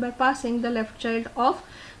function by passing the left child of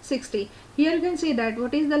 60. Here you can see that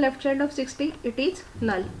what is the left child of 60? It is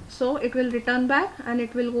null. So it will return back and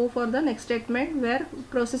it will go for the next statement where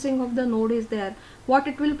processing of the node is there. What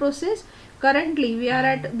it will process? Currently we are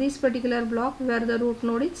at this particular block where the root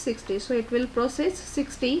node is 60. So it will process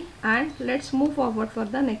 60, and let's move forward for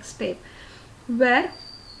the next step where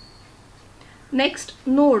next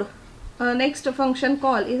node next function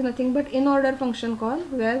call is nothing but in order function call,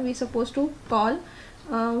 where we supposed to call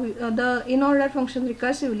the in order function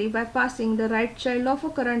recursively by passing the right child of a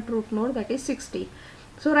current root node, that is 60.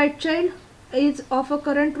 So right child is of a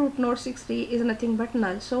current root node 60 is nothing but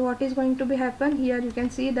null. So what is going to be happen? Here you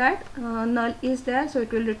can see that null is there, so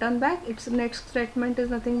it will return back. Its next statement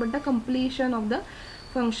is nothing but the completion of the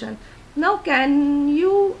function. Now can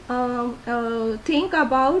you think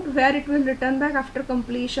about where it will return back after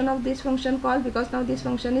completion of this function call, because now this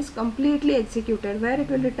function is completely executed. Where it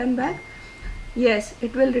will return back? Yes,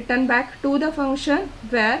 it will return back to the function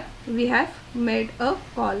where we have made a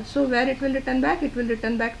call. So where it will return back? It will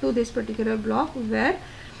return back to this particular block where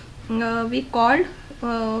we called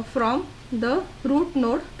from the root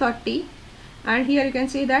node 30, and here you can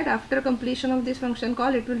see that after completion of this function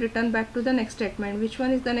call, it will return back to the next statement. Which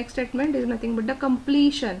one is the next statement? Is nothing but the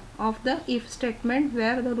completion of the if statement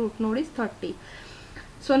where the root node is 30.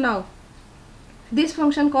 So now this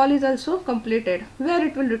function call is also completed, where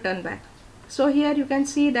it will return back. So here you can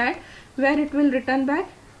see that where it will return back,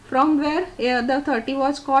 from where the 30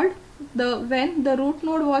 was called, when the root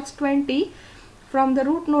node was 20, from the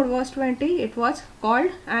root node was 20 it was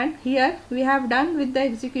called, and here we have done with the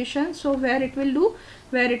execution. So where it will do,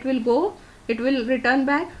 where it will go, it will return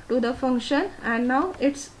back to the function, and now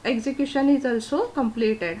its execution is also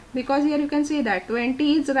completed, because here you can see that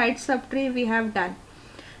 20 is right subtree we have done.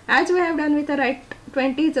 As we have done with the right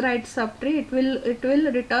 20 is right subtree, it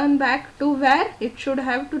will return back to where it should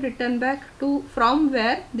have to return back to, from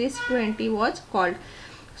where this 20 was called.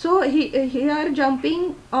 So here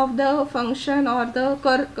jumping of the function or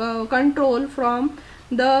the control from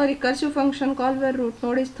the recursive function call where root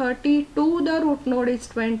node is 30 to the root node is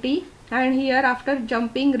 20, and here after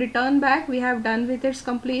jumping return back we have done with its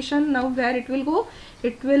completion. Now where it will go,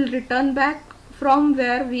 it will return back from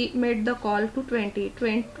where we made the call to 20,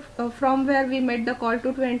 from where we made the call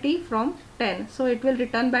to 20 from 10. So it will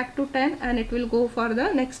return back to 10 and it will go for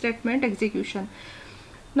the next statement execution.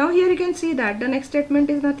 Now here you can see that the next statement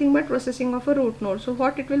is nothing but processing of a root node. So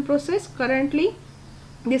what it will process currently,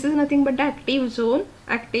 this is nothing but the active zone,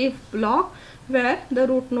 active block where the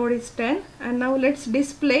root node is 10, and now let's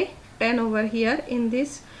display 10 over here in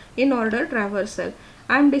this in order traversal.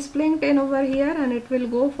 I am displaying 10 over here and it will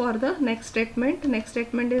go for the next statement. Next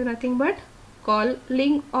statement is nothing but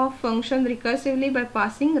calling of function recursively by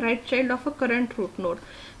passing right child of a current root node.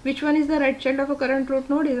 Which one is the right child of a current root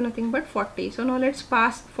node? Is nothing but 40. So now let's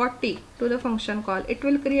pass 40 to the function call. It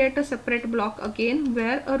will create a separate block again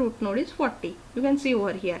where a root node is 40. You can see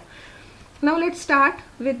over here. Now let's start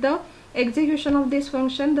with the execution of this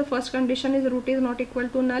function. The first condition is root is not equal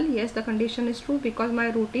to null. Yes, the condition is true because my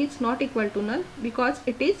root is not equal to null because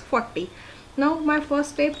it is 40. Now my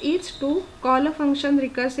first step is to call a function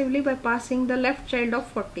recursively by passing the left child of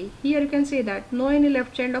 40. Here you can see that no any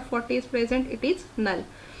left child of 40 is present, it is null.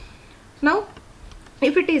 Now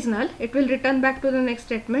if it is null, it will return back to the next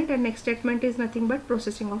statement, and next statement is nothing but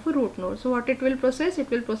processing of a root node. So what it will process? It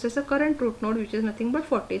will process a current root node which is nothing but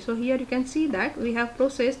 40. So here you can see that we have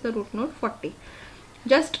processed the root node 40.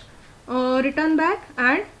 Just return back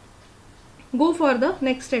and go for the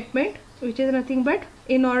next statement, which is nothing but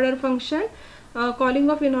in order function, calling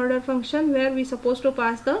of in order function where we supposed to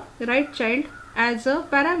pass the right child as a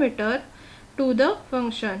parameter to the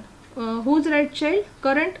function. Whose right child?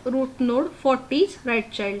 Current root node 40's right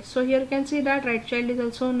child. So here you can see that right child is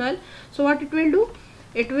also null. So what it will do?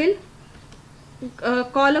 It will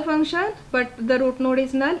call a function, but the root node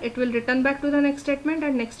is null. It will return back to the next statement,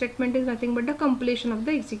 and next statement is nothing but the completion of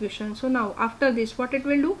the execution. So now after this, what it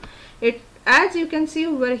will do? It, as you can see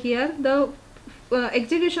over here, the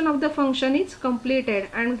execution of the function is completed,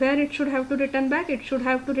 and where it should have to return back? It should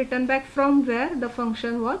have to return back from where the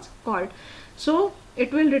function was called. So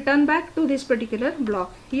it will return back to this particular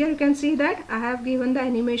block. Here you can see that I have given the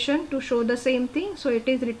animation to show the same thing. So it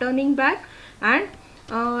is returning back, and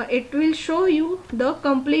it will show you the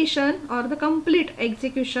completion or the complete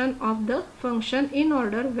execution of the function in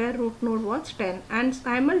order where root node was 10, and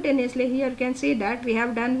simultaneously here you can see that we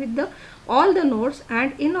have done with the all the nodes,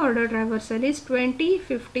 and in order traversal is 20,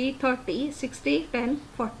 50, 30, 60, 10,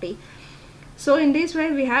 40. So in this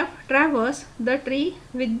way we have traversed the tree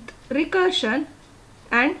with recursion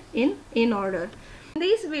and in order. In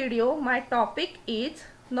this video my topic is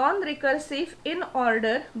non-recursive in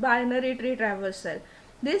order binary tree traversal.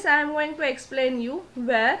 This I am going to explain you,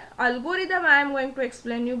 where algorithm I am going to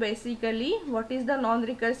explain you basically what is the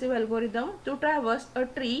non-recursive algorithm to traverse a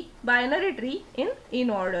tree, binary tree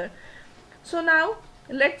in order. So now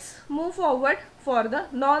let's move forward for the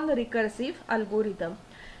non-recursive algorithm.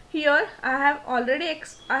 Here I have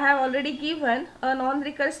already given a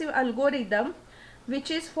non-recursive algorithm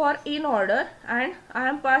which is for in order, and I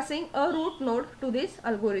am passing a root node to this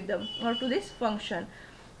algorithm or to this function.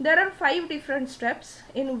 There are 5 different steps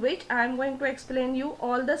in which I am going to explain you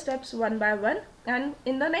all the steps one by one, and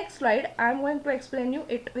in the next slide I am going to explain you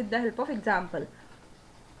it with the help of example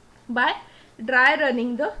by dry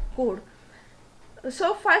running the code.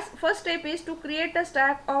 So first step is to create a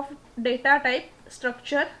stack of data type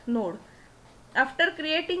structure node. After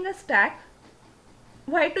creating a stack,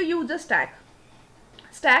 why to use a stack?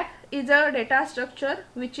 Stack is a data structure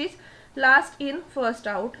which is last in first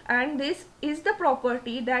out, and this is the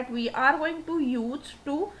property that we are going to use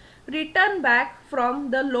to return back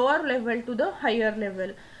from the lower level to the higher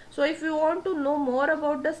level. So if you want to know more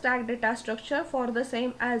about the stack data structure for the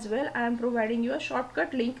same as well, I am providing you a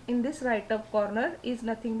shortcut link in this right up corner, is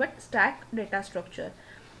nothing but stack data structure.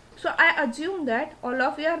 So I assume that all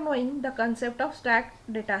of you are knowing the concept of stack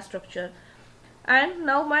data structure. And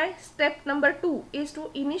now my step number 2 is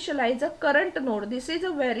to initialize a current node. This is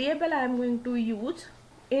a variable I am going to use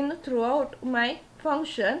in throughout my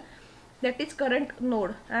function, that is current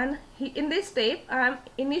node, and in this step I am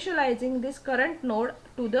initializing this current node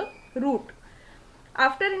to the root.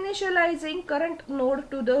 After initializing current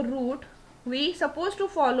node to the root, we supposed to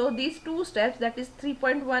follow these two steps, that is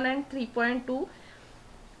 3.1 and 3.2.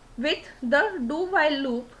 With the do while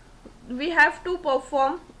loop, we have to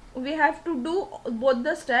do both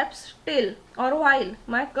the steps till or while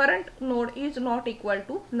my current node is not equal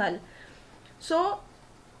to null. So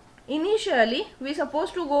initially we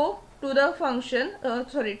supposed to go to the function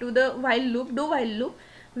to the while loop, do while loop,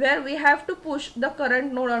 where we have to push the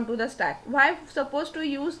current node onto the stack. Why supposed to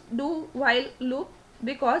use do while loop?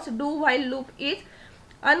 Because do while loop is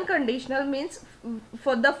unconditional, means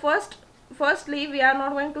for the firstly we are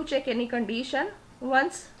not going to check any condition.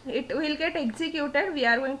 Once it will get executed, we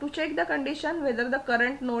are going to check the condition whether the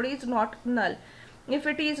current node is not null. If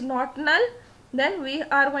it is not null, then we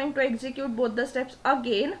are going to execute both the steps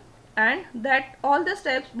again, and that both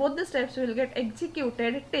the steps will get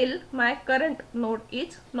executed till my current node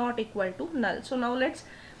is not equal to null. So now let's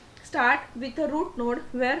start with a root node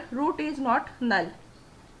where root is not null.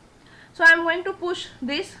 So I am going to push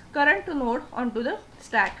this current node onto the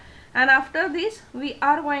stack, and after this we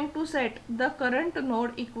are going to set the current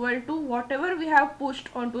node equal to whatever we have pushed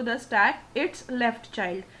onto the stack, its left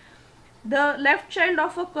child. The left child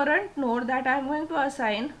of a current node that I am going to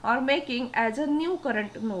assign or making as a new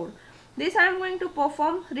current node. This I am going to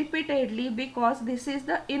perform repeatedly because this is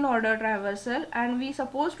the in order traversal and we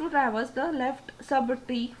supposed to traverse the left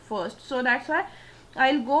subtree first. So that's why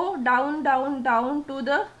I'll go down to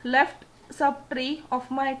the left subtree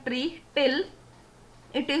of my tree till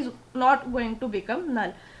it is not going to become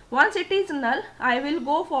null. Once it is null, I will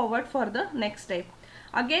go forward for the next step.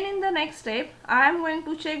 Again in the next step, I am going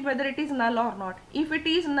to check whether it is null or not. If it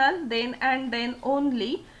is null, then and then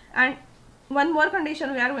only, and one more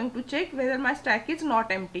condition we are going to check whether my stack is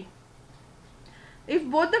not empty. If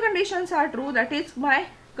both the conditions are true, that is my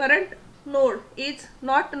current node is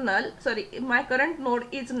not null, my current node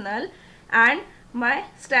is null and my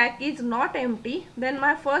stack is not empty, then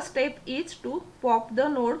my first step is to pop the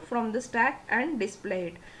node from the stack and display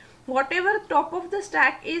it. Whatever top of the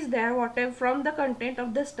stack is there, whatever from the content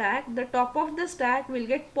of the stack, the top of the stack will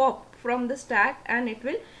get popped from the stack and it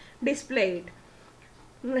will display it.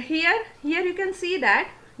 Here you can see that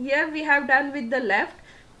here we have done with the left.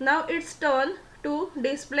 Now it's turn to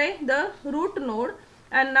display the root node,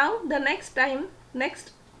 and now the next thing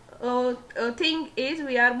is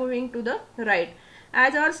we are moving to the right,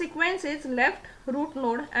 as our sequence is left, root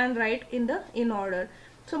node and right in order.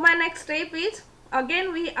 So my next step is,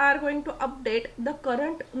 again we are going to update the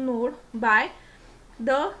current node by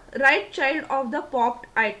the right child of the popped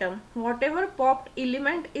item. Whatever popped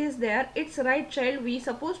element is there, its right child we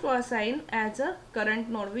supposed to assign as a current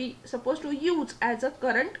node, we supposed to use as a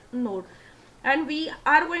current node, and we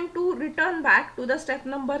are going to return back to the step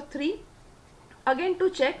number 3 again to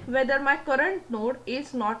check whether my current node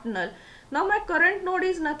is not null. Now my current node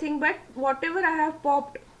is nothing but whatever I have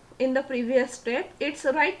popped in the previous step, its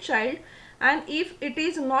right child, and if it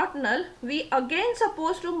is not null, we again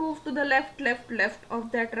supposed to move to the left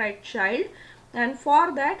of that right child, and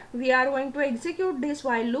for that we are going to execute this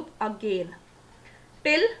while loop again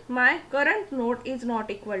till my current node is not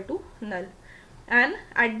equal to null. And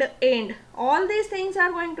at the end, all these things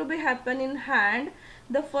are going to be happen in hand.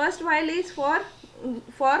 The first while is for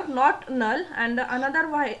not null, and the another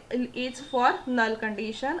while is for null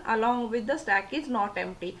condition along with the stack is not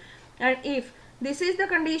empty. And if this is the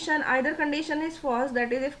condition, either condition is false,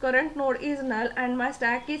 that is if current node is null and my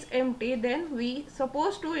stack is empty, then we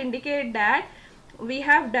supposed to indicate that we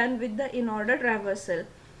have done with the in order traversal.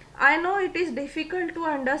 I know it is difficult to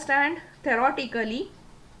understand theoretically.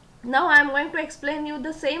 Now I am going to explain you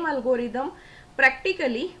the same algorithm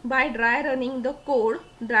practically by dry running the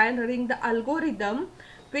algorithm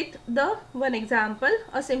with the one example,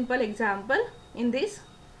 a simple example in this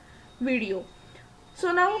video.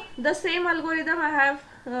 So now the same algorithm I have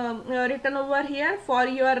written over here for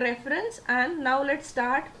your reference, and now let's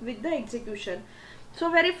start with the execution. So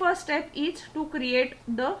very first step is to create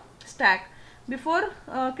the stack. before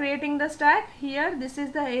creating the stack, here this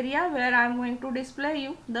is the area where I am going to display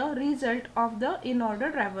you the result of the in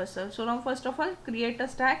order traversal. So now first of all create a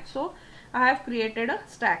stack. So I have created a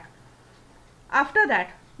stack. After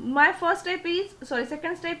that, my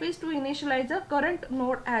second step is to initialize the current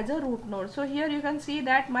node as a root node. So here you can see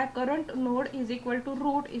that my current node is equal to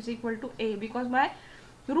root is equal to a, because my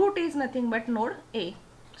root is nothing but node a.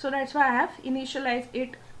 So that's why I have initialized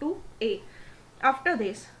it to a. After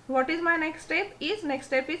this, what is my next step? Next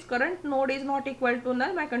step is current node is not equal to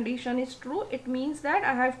null. My condition is true. It means that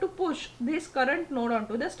I have to push this current node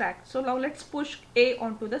onto the stack. So now let's push a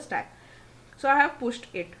onto the stack. So I have pushed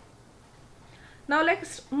it. Now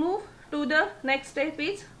let's move to the next step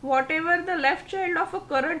is whatever the left child of a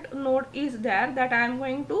current node is there, that I am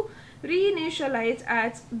going to reinitialize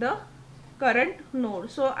as the current node.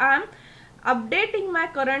 So I am updating my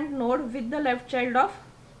current node with the left child of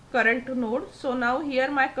current node. So now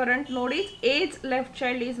here my current node is A's left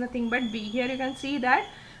child is nothing but B. Here you can see that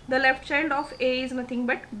the left child of A is nothing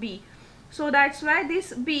but B. So that's why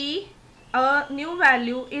this B, a new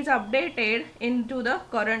value is updated into the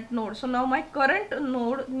current node. So now my current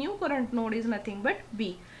node, new current node is nothing but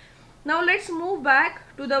B. Now let's move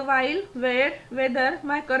back to the while where whether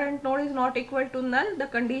my current node is not equal to null, the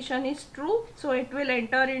condition is true. So it will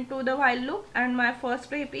enter into the while loop, and my first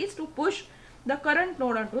step is to push the current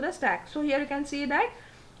node onto the stack. So here you can see that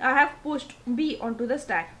I have pushed B onto the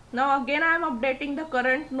stack. Now again I am updating the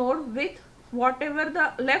current node with whatever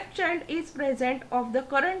the left child is present of the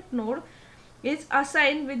current node is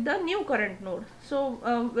assigned with the new current node. So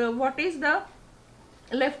what is the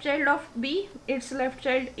left child of B? Its left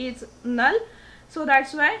child is null. So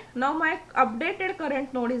that's why now my updated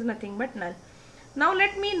current node is nothing but null. Now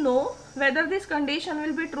let me know whether this condition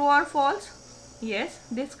will be true or false. Yes,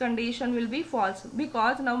 this condition will be false,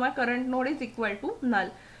 because now my current node is equal to null.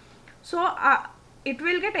 So it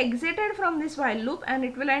will get exited from this while loop and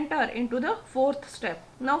it will enter into the fourth step.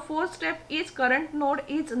 Now fourth step is current node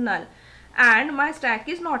is null and my stack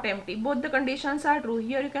is not empty. Both the conditions are true.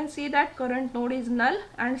 Here you can see that current node is null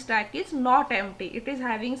and stack is not empty. It is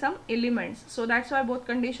having some elements. So that's why both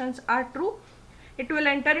conditions are true. It will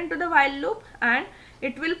enter into the while loop and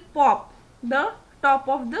it will pop the top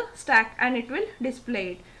of the stack and it will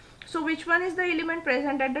display it. So which one is the element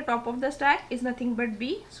present at the top of the stack? Is nothing but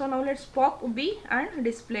B. So now let's pop B and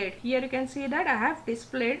display it. Here you can see that I have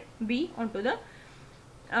displayed B onto the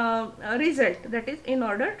result, that is in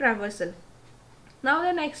order traversal. Now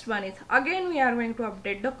the next one is again we are going to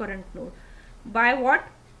update the current node. By what?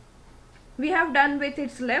 We have done with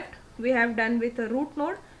its left, we have done with a root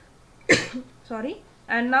node sorry,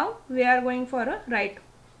 and now we are going for a right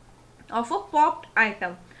of a popped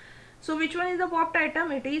item. So which one is the popped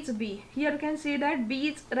item? It is B. Here you can see that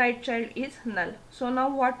B's right child is null. So now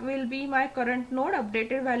what will be my current node?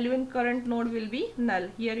 Updated value in current node will be null.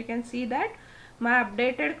 Here you can see that my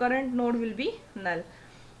updated current node will be null.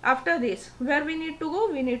 After this, where we need to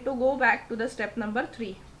go? We need to go back to the step number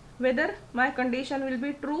 3. Whether my condition will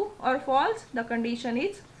be true or false? The condition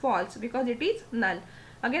is false because it is null.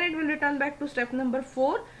 Again it will return back to step number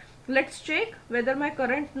 4. Let's check whether my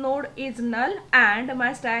current node is null and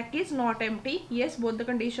my stack is not empty. Yes, both the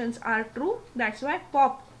conditions are true. That's why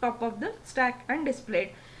pop top of the stack and display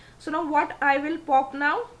it. So now what I will pop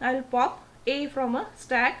now? I will pop A from a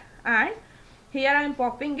stack and here I am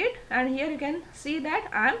popping it and here you can see that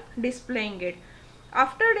I am displaying it.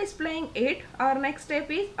 After displaying it, our next step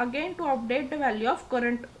is again to update the value of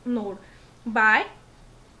current node by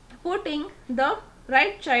putting the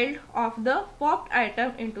right child of the popped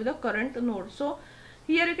item into the current node. So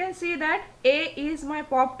here you can see that A is my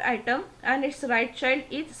popped item and its right child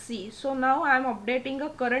is C. So now I am updating a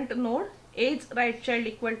current node, A's right child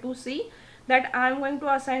equal to C, that I am going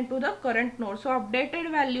to assign to the current node. So updated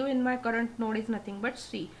value in my current node is nothing but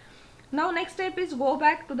C. Now next step is go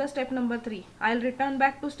back to the step number 3. I will return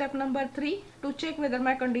back to step number 3 to check whether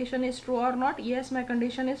my condition is true or not. Yes, my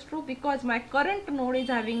condition is true because my current node is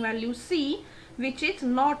having value C, which is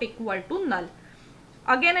not equal to null.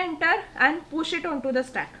 Again enter and push it onto the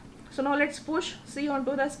stack. So now let's push C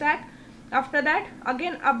onto the stack. After that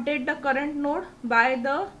again update the current node by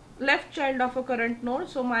the left child of a current node.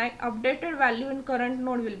 So my updated value in current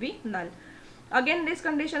node will be null. Again this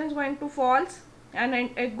condition is going to false and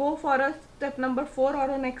I go for a step number 4 or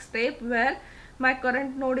a next step where my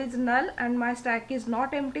current node is null and my stack is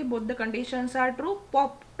not empty. Both the conditions are true.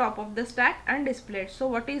 Pop top of the stack and display it. So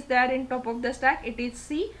what is there in top of the stack? It is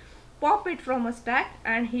C. Pop it from a stack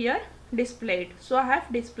and here display it. So I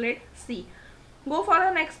have displayed C. Go for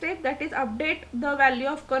the next step, that is update the value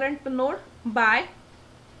of current node by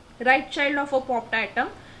right child of a popped item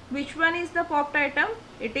which one is the popped item?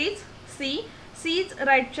 It is C. C's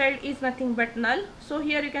right child is nothing but null. So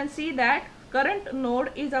here you can see that current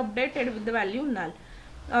node is updated with the value null.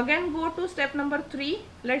 Again go to step number 3.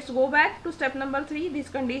 Let's go back to step number 3. This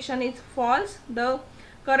condition is false. The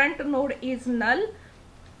current node is null.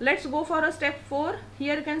 Let's go for a step 4.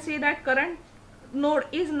 Here you can see that current node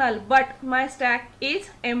is null, but my stack is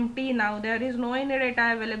empty now. There is no any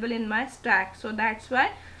data available in my stack. So that's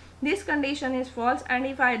why this condition is false, and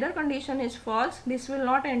if either condition is false, this will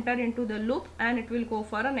not enter into the loop and it will go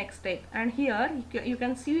for a next step. And here you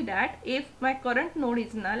can see that if my current node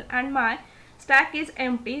is null and my stack is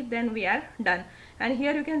empty, then we are done. And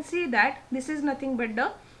here you can see that this is nothing but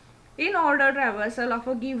the in order traversal of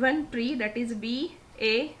a given tree, that is B,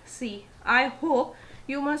 A, C. I hope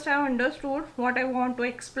you must have understood what I want to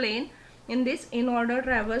explain in this in order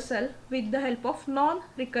traversal with the help of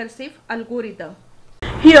non-recursive algorithm.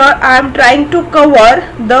 Here I am trying to cover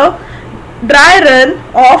the dry run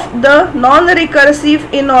of the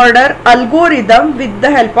non-recursive in order algorithm with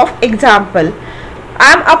the help of example.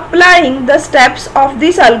 I am applying the steps of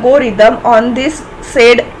this algorithm on this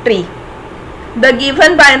said tree. The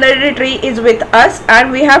given binary tree is with us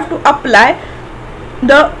and we have to apply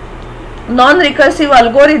the non-recursive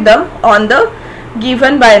algorithm on the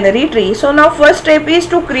given binary tree. So now first step is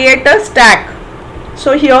to create a stack.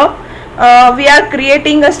 So here we are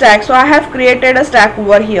creating a stack. So I have created a stack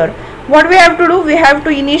over here. What we have to do, we have to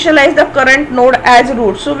initialize the current node as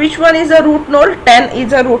root. So which one is a root node? 10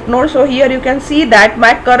 is a root node. So here you can see that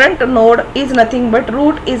my current node is nothing but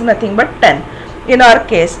root is nothing but 10 in our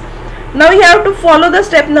case. Now you have to follow the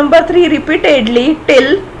step number 3 repeatedly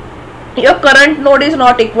till your current node is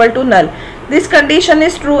not equal to null. This condition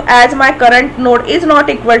is true as my current node is not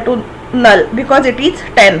equal to null because it is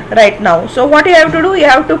 10 right now. So what you have to do, you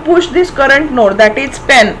have to push this current node, that is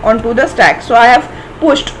 10, onto the stack. So I have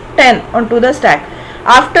pushed 10 onto the stack.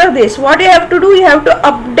 After this, what you have to do, you have to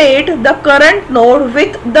update the current node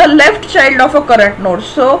with the left child of a current node.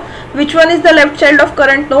 So which one is the left child of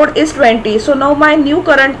current node? Is 20. So now my new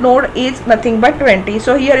current node is nothing but 20.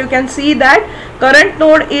 So here you can see that current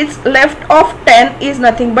node is left of 10 is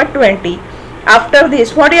nothing but 20. After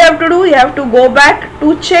this, what you have to do, you have to go back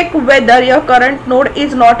to check whether your current node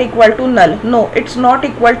is not equal to null. No, it's not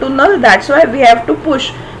equal to null. That's why we have to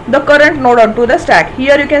push the current node onto the stack.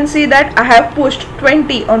 Here you can see that I have pushed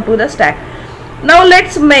 20 onto the stack. Now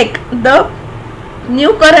let's make the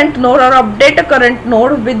new current node or update a current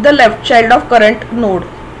node with the left child of current node.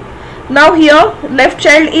 Now here left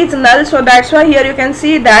child is null, so that's why here you can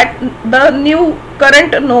see that the new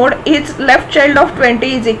current node is left child of 20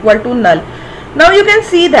 is equal to null. Now you can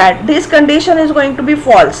see that this condition is going to be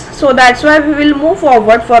false, so that's why we will move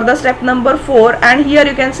forward for the step number 4. And here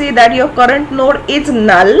you can see that your current node is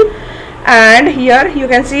null, and here you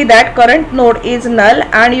can see that current node is null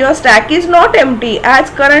and your stack is not empty, as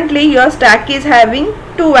currently your stack is having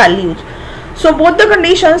 2 values. So both the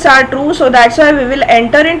conditions are true, so that's why we will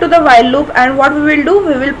enter into the while loop, and what we will do,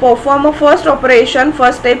 we will perform a first operation.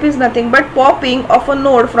 First step is nothing but popping of a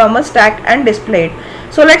node from a stack and display it.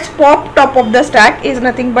 So let's pop top of the stack is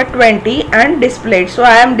nothing but 20 and displayed. So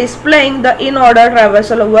I am displaying the in order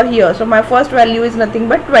traversal over here. So my first value is nothing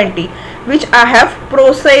but 20, which I have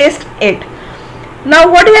processed it.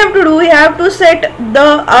 Now what you have to do, you have to set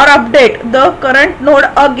the or update the current node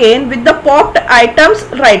again with the popped item's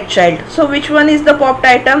right child. So which one is the popped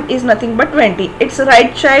item? Is nothing but 20. Its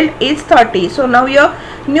right child is 30. So now your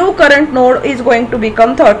new current node is going to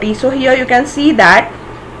become 30. So here you can see that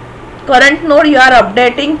current node you are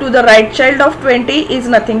updating to the right child of 20 is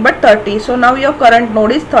nothing but 30. So now your current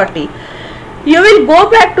node is 30. You will go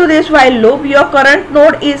back to this while loop. Your current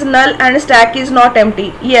node is null and stack is not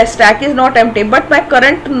empty. Yes, stack is not empty, but my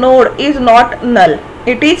current node is not null.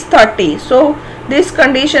 It is 30. So this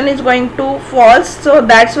condition is going to false. So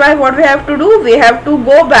that's why what we have to do, we have to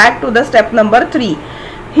go back to the step number 3.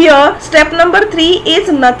 Here step number 3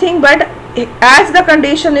 is nothing but, as the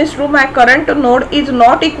condition is true, my current node is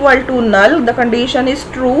not equal to null, the condition is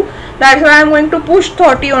true, that's why I am going to push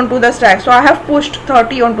 30 onto the stack. So I have pushed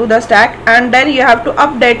 30 onto the stack, and then you have to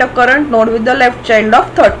update a current node with the left child of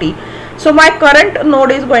 30. So my current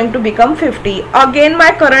node is going to become 50. Again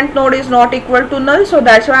my current node is not equal to null, so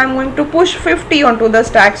that's why I am going to push 50 onto the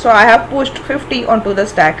stack. So I have pushed 50 onto the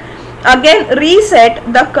stack. Again reset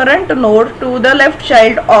the current node to the left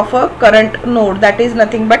child of a current node, that is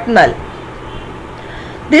nothing but null.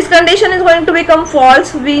 This condition is going to become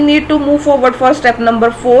false. We need to move forward for step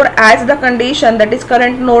number 4, as the condition, that is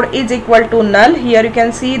current node, is equal to null. Here you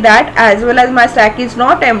can see that as well as my stack is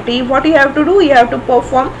not empty. What you have to do, you have to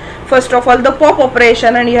perform first of all the pop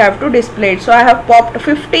operation and you have to display it. So I have popped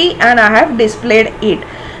 50 and I have displayed it.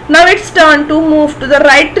 Now it's turn to move to the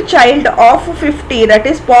right child of 50, that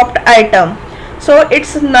is popped item. So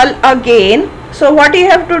it's null again. So what you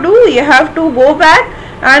have to do, you have to go back,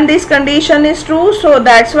 and this condition is true, so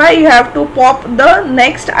that's why you have to pop the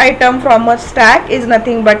next item from a stack is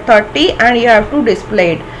nothing but 30 and you have to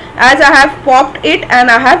display it. As I have popped it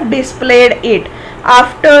and I have displayed it.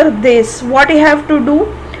 After this, what you have to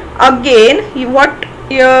do again, you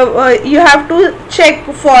have to check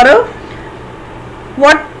for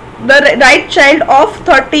what the right child of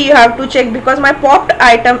 30 you have to check, because my popped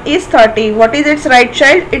item is 30. What is its right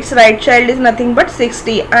child? Its right child is nothing but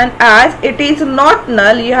 60, and as it is not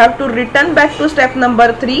null, you have to return back to step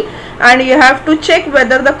number 3 and you have to check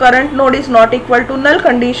whether the current node is not equal to null.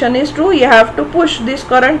 Condition is true, you have to push this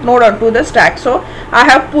current node onto the stack. So I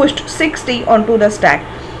have pushed 60 onto the stack.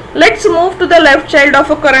 Let's move to the left child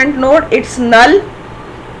of a current node. It's null.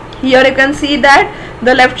 Here you can see that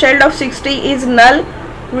the left child of 60 is null.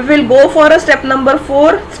 We will go for a step number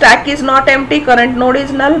 4. Stack is not empty, current node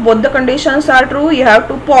is null. Both the conditions are true. You have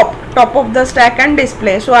to pop top of the stack and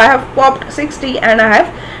display. So I have popped 60 and I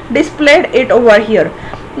have displayed it over here.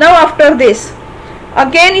 Now after this,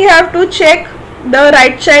 again you have to check the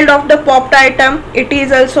right child of the popped item. It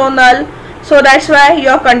is also null. So that's why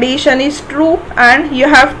your condition is true and you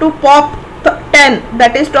have to pop 10,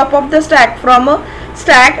 that is top of the stack, from a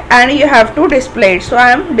stack, and you have to display it. So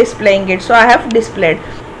I am displaying it. So I have displayed.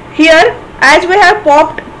 Here, as we have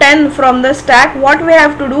popped 10 from the stack, what we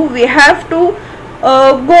have to do, we have to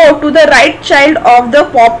go to the right child of the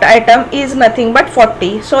popped item is nothing but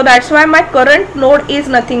 40. So that's why my current node is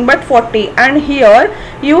nothing but 40, and here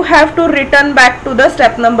you have to return back to the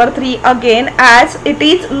step number 3 again. As it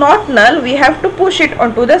is not null, we have to push it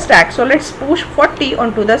onto the stack. So let's push 40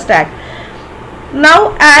 onto the stack.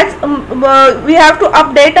 Now as we have to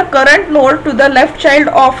update a current node to the left child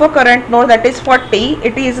of a current node, that is 40.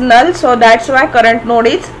 It is null, so that's why current node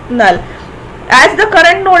is null. As the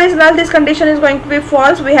current node is null, this condition is going to be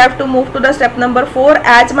false. We have to move to the step number 4.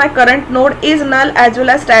 As my current node is null as well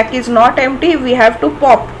as stack is not empty, we have to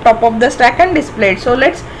pop top of the stack and display it. So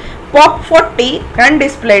let's pop 40 and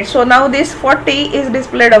display it. So now this 40 is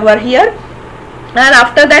displayed over here. And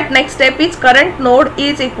after that, next step is current node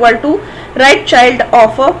is equal to right child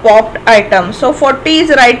of a popped item. So 40 is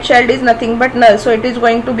right child is nothing but null, so it is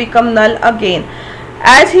going to become null again.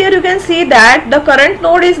 As here you can see that the current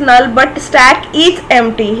node is null but stack is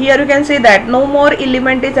empty. Here you can see that no more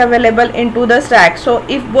element is available into the stack. So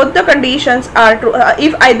if both the conditions are true,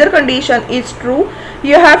 if either condition is true,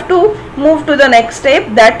 you have to move to the next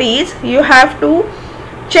step, that is you have to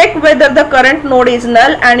check whether the current node is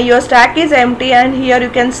null and your stack is empty. And here you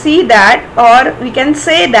can see that, or we can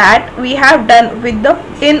say that we have done with the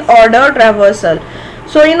in order traversal.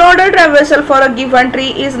 So in order traversal for a given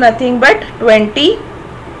tree is nothing but 20,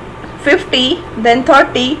 50, then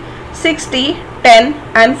 30, 60, 10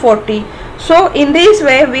 and 40. So in this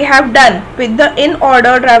way we have done with the in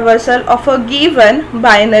order traversal of a given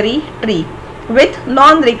binary tree with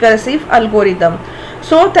non-recursive algorithm.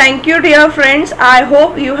 So thank you dear friends. I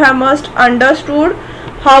hope you have must understood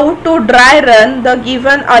how to dry run the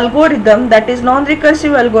given algorithm, that is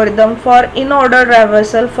non-recursive algorithm for in order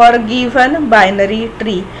traversal for a given binary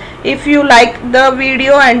tree. If you like the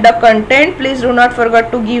video and the content, please do not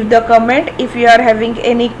forget to give the comment. If you are having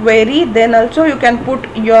any query, then also you can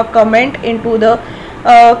put your comment into the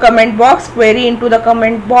comment box, query into the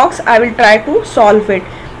comment box. I will try to solve it.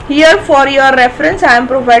 Here for your reference, I am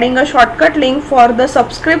providing a shortcut link for the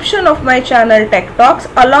subscription of my channel Tech Talks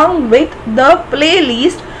along with the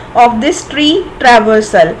playlist of this tree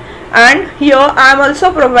traversal. And here I am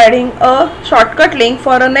also providing a shortcut link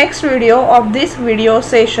for a next video of this video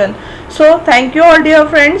session. So thank you all dear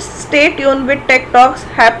friends. Stay tuned with Tech Talks.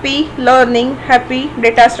 Happy learning, happy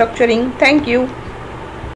data structuring. Thank you.